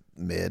 It was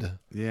mid.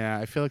 Yeah,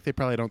 I feel like they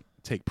probably don't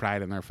take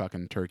pride in their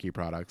fucking turkey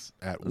products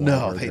at Whataburger.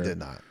 No, they did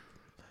not.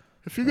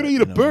 If you're gonna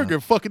eat a burger,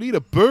 fucking eat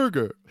a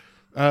burger.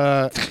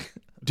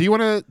 Do you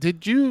want to?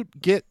 Did you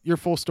get your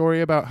full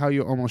story about how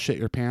you almost shit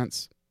your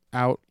pants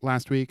out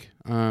last week?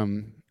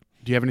 Do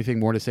you have anything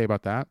more to say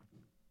about that?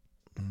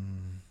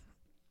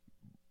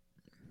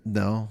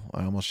 No,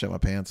 I almost shit my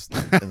pants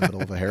in the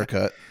middle of a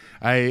haircut.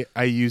 I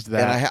used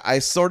that. And I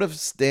sort of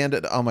stand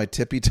it on my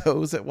tippy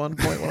toes at one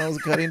point when I was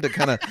cutting to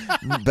kind of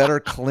better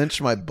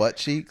clinch my butt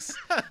cheeks.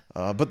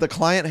 But the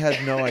client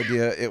had no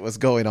idea it was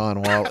going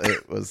on while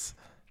it was.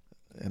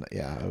 And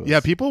yeah,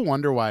 people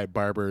wonder why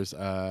barbers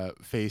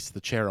face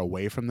the chair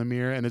away from the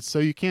mirror, and it's so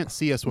you can't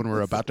see us when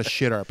we're about to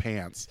shit our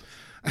pants.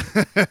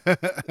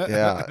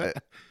 Yeah,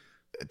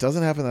 it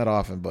doesn't happen that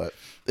often, but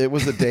it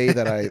was a day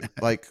that I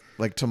like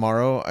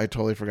tomorrow. I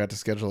totally forgot to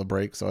schedule a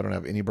break, so I don't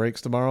have any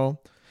breaks tomorrow.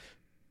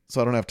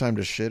 So I don't have time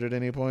to shit at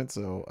any point.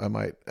 So I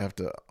might have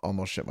to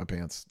almost shit my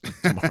pants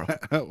tomorrow.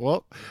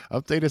 Well,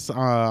 update us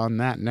on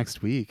that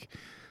next week.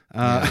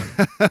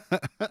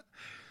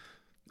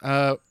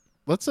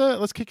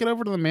 Let's kick it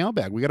over to the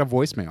mailbag. We got a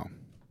voicemail.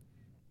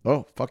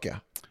 Oh, fuck yeah.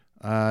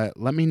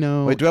 Let me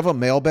know. Wait, do we have a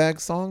mailbag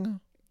song?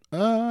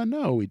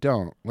 No, we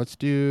don't. Let's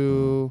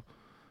do.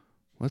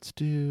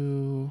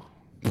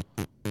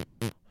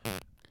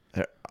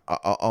 Here,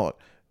 I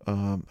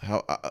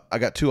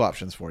got two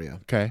options for you.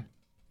 Okay.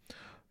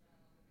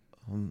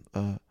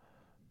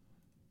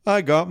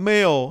 I got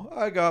mail.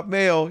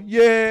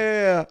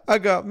 Yeah, I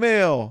got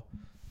mail.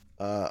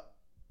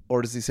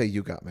 Or does he say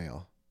you got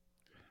mail?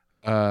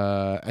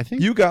 I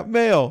think you got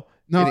mail.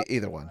 No,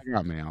 either one. I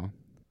got mail.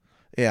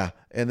 Yeah,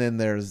 and then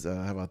there's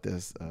how about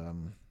this?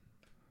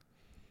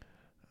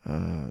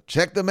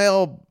 Check the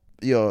mail,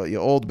 your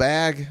old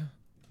bag.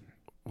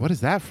 What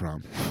is that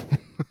from?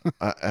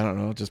 I don't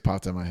know. It just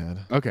popped in my head.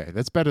 Okay,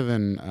 that's better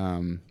than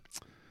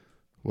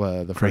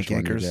the Crank first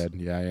one you did.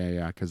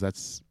 Yeah. Because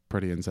that's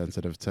pretty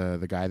insensitive to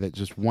the guy that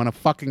just won a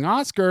fucking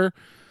Oscar.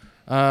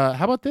 How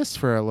about this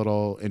for a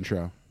little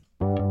intro?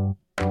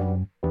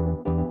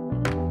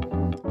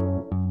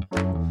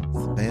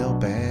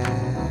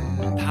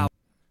 Mailbag.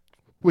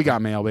 We got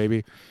mail,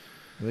 baby.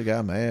 We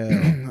got mail.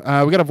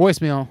 We got a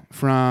voicemail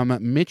from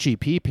Mitchy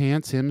P.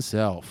 Pants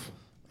himself.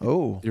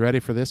 Oh. You ready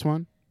for this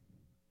one?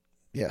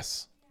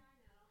 Yes.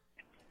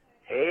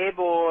 Hey,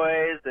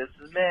 boys. This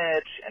is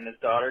Mitch and his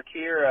daughter,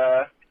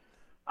 Kira.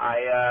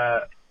 I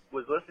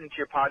was listening to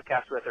your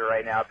podcast with her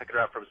right now, picking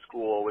her up from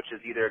school, which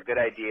is either a good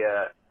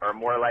idea or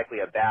more likely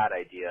a bad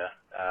idea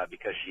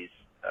because she's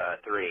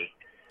 3.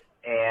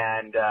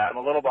 And I'm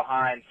a little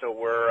behind, so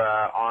we're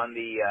on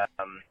the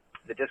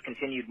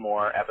Discontinued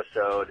More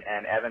episode,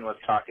 and Evan was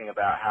talking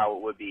about how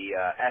it would be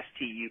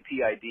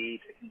STUPID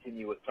to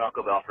continue with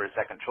Taco Bell for a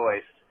second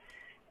choice.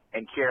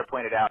 And Kira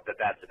pointed out that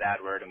that's a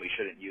bad word and we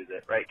shouldn't use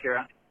it. Right,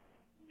 Kira?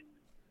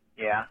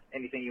 Yeah?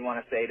 Anything you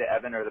want to say to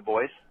Evan or the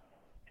boys?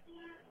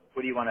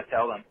 What do you want to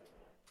tell them?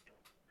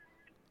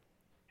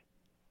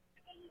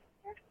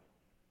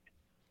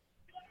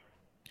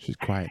 She's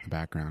quiet in the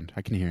background.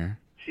 I can hear her.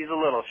 She's a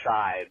little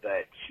shy,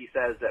 but she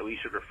says that we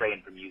should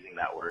refrain from using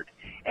that word.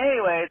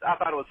 Anyways, I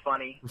thought it was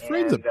funny.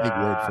 Refrain's a big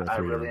word for a 3-year-old. I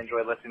really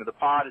enjoy listening to the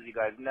pod, as you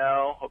guys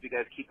know. Hope you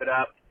guys keep it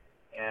up.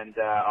 And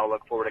I'll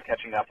look forward to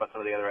catching up on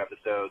some of the other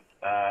episodes.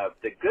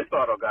 The Good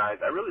Bottle guys,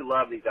 I really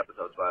love these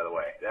episodes, by the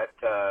way.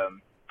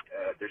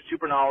 They're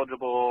super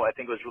knowledgeable. I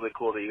think it was really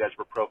cool that you guys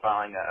were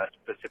profiling a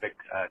specific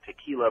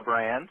tequila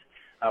brand,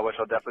 which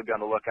I'll definitely be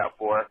on the lookout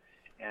for.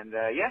 And,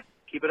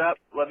 keep it up.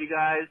 Love you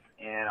guys.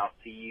 And I'll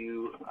see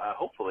you,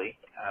 hopefully,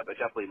 but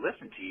definitely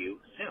listen to you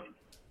soon.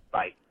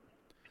 Bye.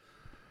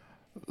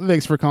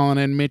 Thanks for calling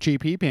in, Mitchy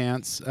P.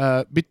 Pants.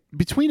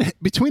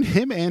 Between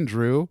him and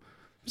Drew,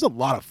 there's a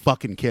lot of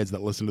fucking kids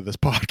that listen to this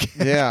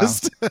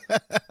podcast.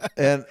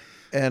 Yeah.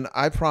 And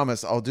I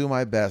promise I'll do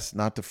my best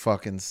not to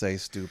fucking say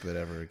stupid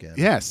ever again.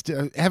 Yes.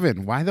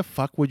 Evan, why the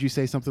fuck would you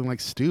say something like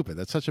stupid?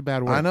 That's such a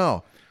bad word. I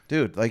know.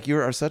 Dude, like you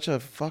are such a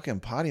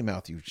fucking potty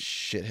mouth, you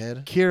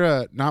shithead.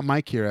 Kira, not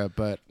my Kira,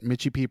 but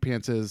Mitchy P.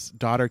 Pants'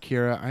 daughter,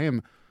 Kira. I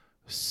am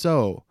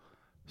so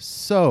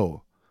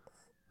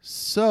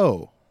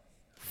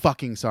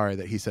fucking sorry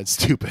that he said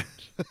stupid.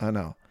 I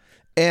know.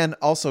 And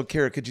also,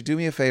 Kira, could you do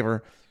me a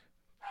favor?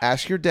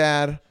 Ask your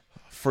dad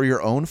for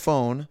your own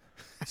phone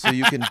so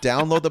you can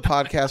download the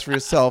podcast for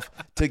yourself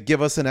to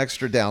give us an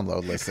extra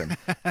download listen.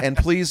 And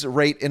please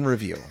rate and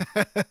review.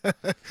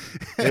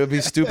 It would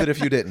be stupid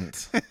if you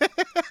didn't.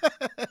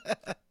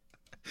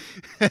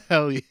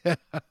 Hell yeah.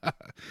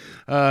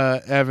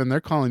 Evan,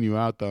 they're calling you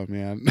out though,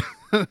 man.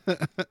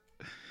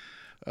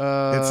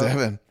 It's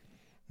Evan.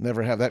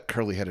 Never have that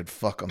curly-headed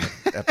fuck on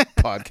the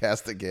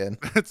podcast again.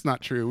 That's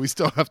not true. We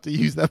still have to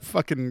use that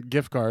fucking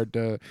gift card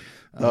to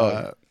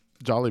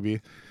Jollibee.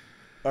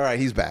 All right,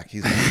 he's back.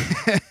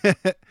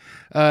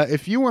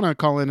 If you want to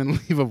call in and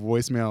leave a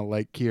voicemail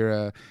like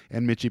Kira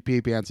and Mitchy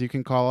P. Pants, you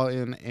can call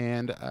in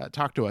and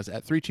talk to us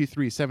at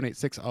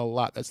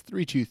 323-786-A-LOT. That's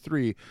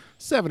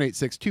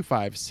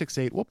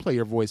 323-786-2568. We'll play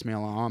your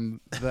voicemail on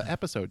the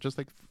episode, just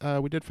like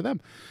we did for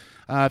them.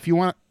 If you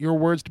want your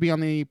words to be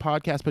on the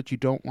podcast, but you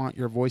don't want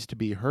your voice to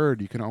be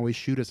heard, you can always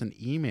shoot us an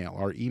email.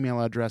 Our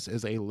email address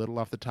is a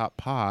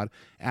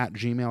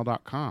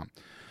littleoffthetoppod@gmail.com.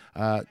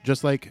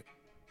 Just like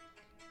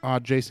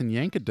Jason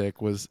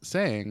Yankadick was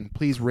saying,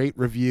 please rate,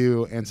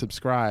 review, and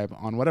subscribe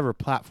on whatever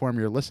platform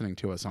you're listening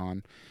to us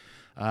on.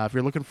 If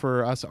you're looking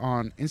for us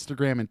on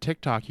Instagram and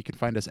TikTok, you can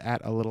find us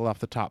at a little off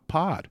the top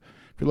pod.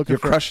 If you're looking,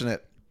 crushing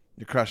it.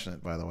 You're crushing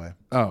it, by the way.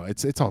 Oh,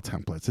 it's all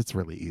templates. It's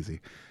really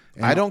easy.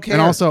 And, I don't care.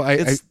 And also,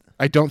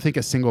 I don't think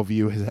a single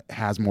view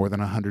has more than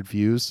 100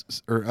 views,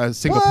 or a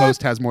single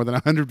post has more than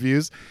 100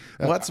 views.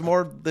 What's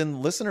more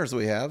than listeners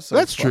we have? So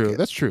that's true.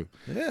 That's true.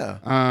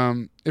 Yeah.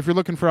 If you're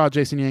looking for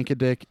Jason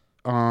Yankadick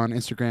on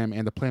Instagram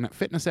and the Planet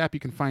Fitness app, you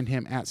can find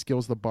him at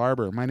Skills the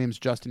Barber. My name's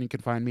Justin. You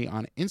can find me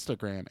on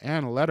Instagram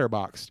and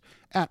Letterboxd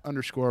at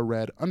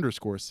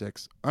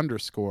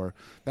 _red_6_.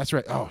 That's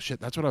right. Oh shit,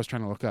 that's what I was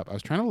trying to look up. I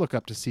was trying to look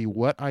up to see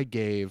what I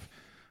gave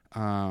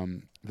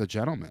the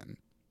gentleman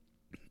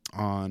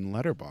on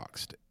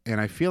Letterboxd, and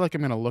I feel like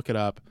I'm going to look it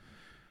up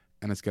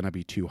and it's going to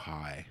be too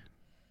high.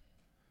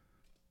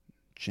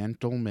 The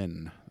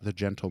Gentleman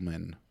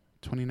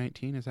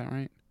 2019, is that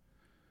right?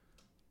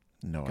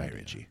 No Guy idea.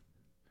 Ritchie.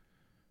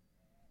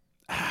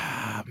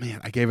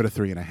 Man, I gave it a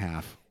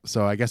 3.5.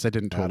 So I guess I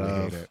didn't totally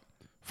hate it.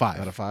 5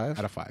 out of 5.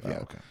 Out of 5. Yeah.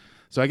 Oh, okay.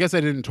 So I guess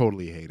I didn't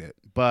totally hate it,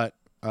 but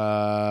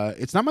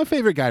it's not my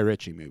favorite Guy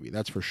Ritchie movie.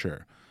 That's for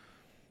sure.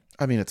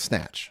 I mean, it's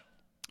Snatch.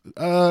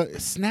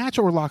 Snatch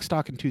or Lock,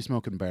 Stock, and Two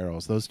Smoking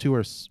Barrels. Those two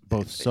are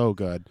both so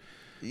good.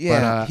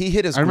 Yeah, he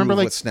hit his groove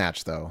remember, with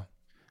Snatch, though.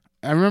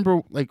 I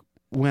remember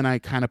when I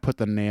kind of put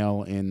the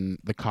nail in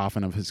the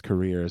coffin of his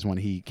career is when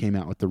he came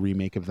out with the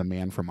remake of The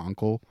Man from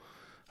U.N.C.L.E.,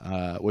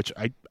 which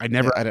I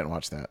never I didn't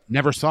watch that.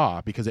 Never saw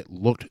because it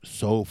looked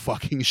so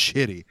fucking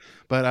shitty.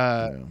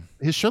 But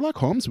his Sherlock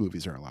Holmes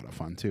movies are a lot of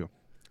fun too.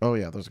 Oh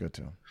yeah, those are good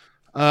too.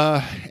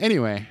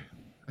 Anyway,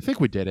 I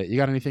think we did it. You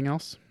got anything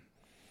else?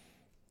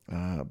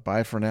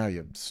 Bye for now,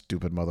 you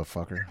stupid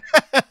motherfucker.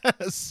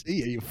 See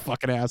ya, you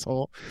fucking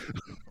asshole.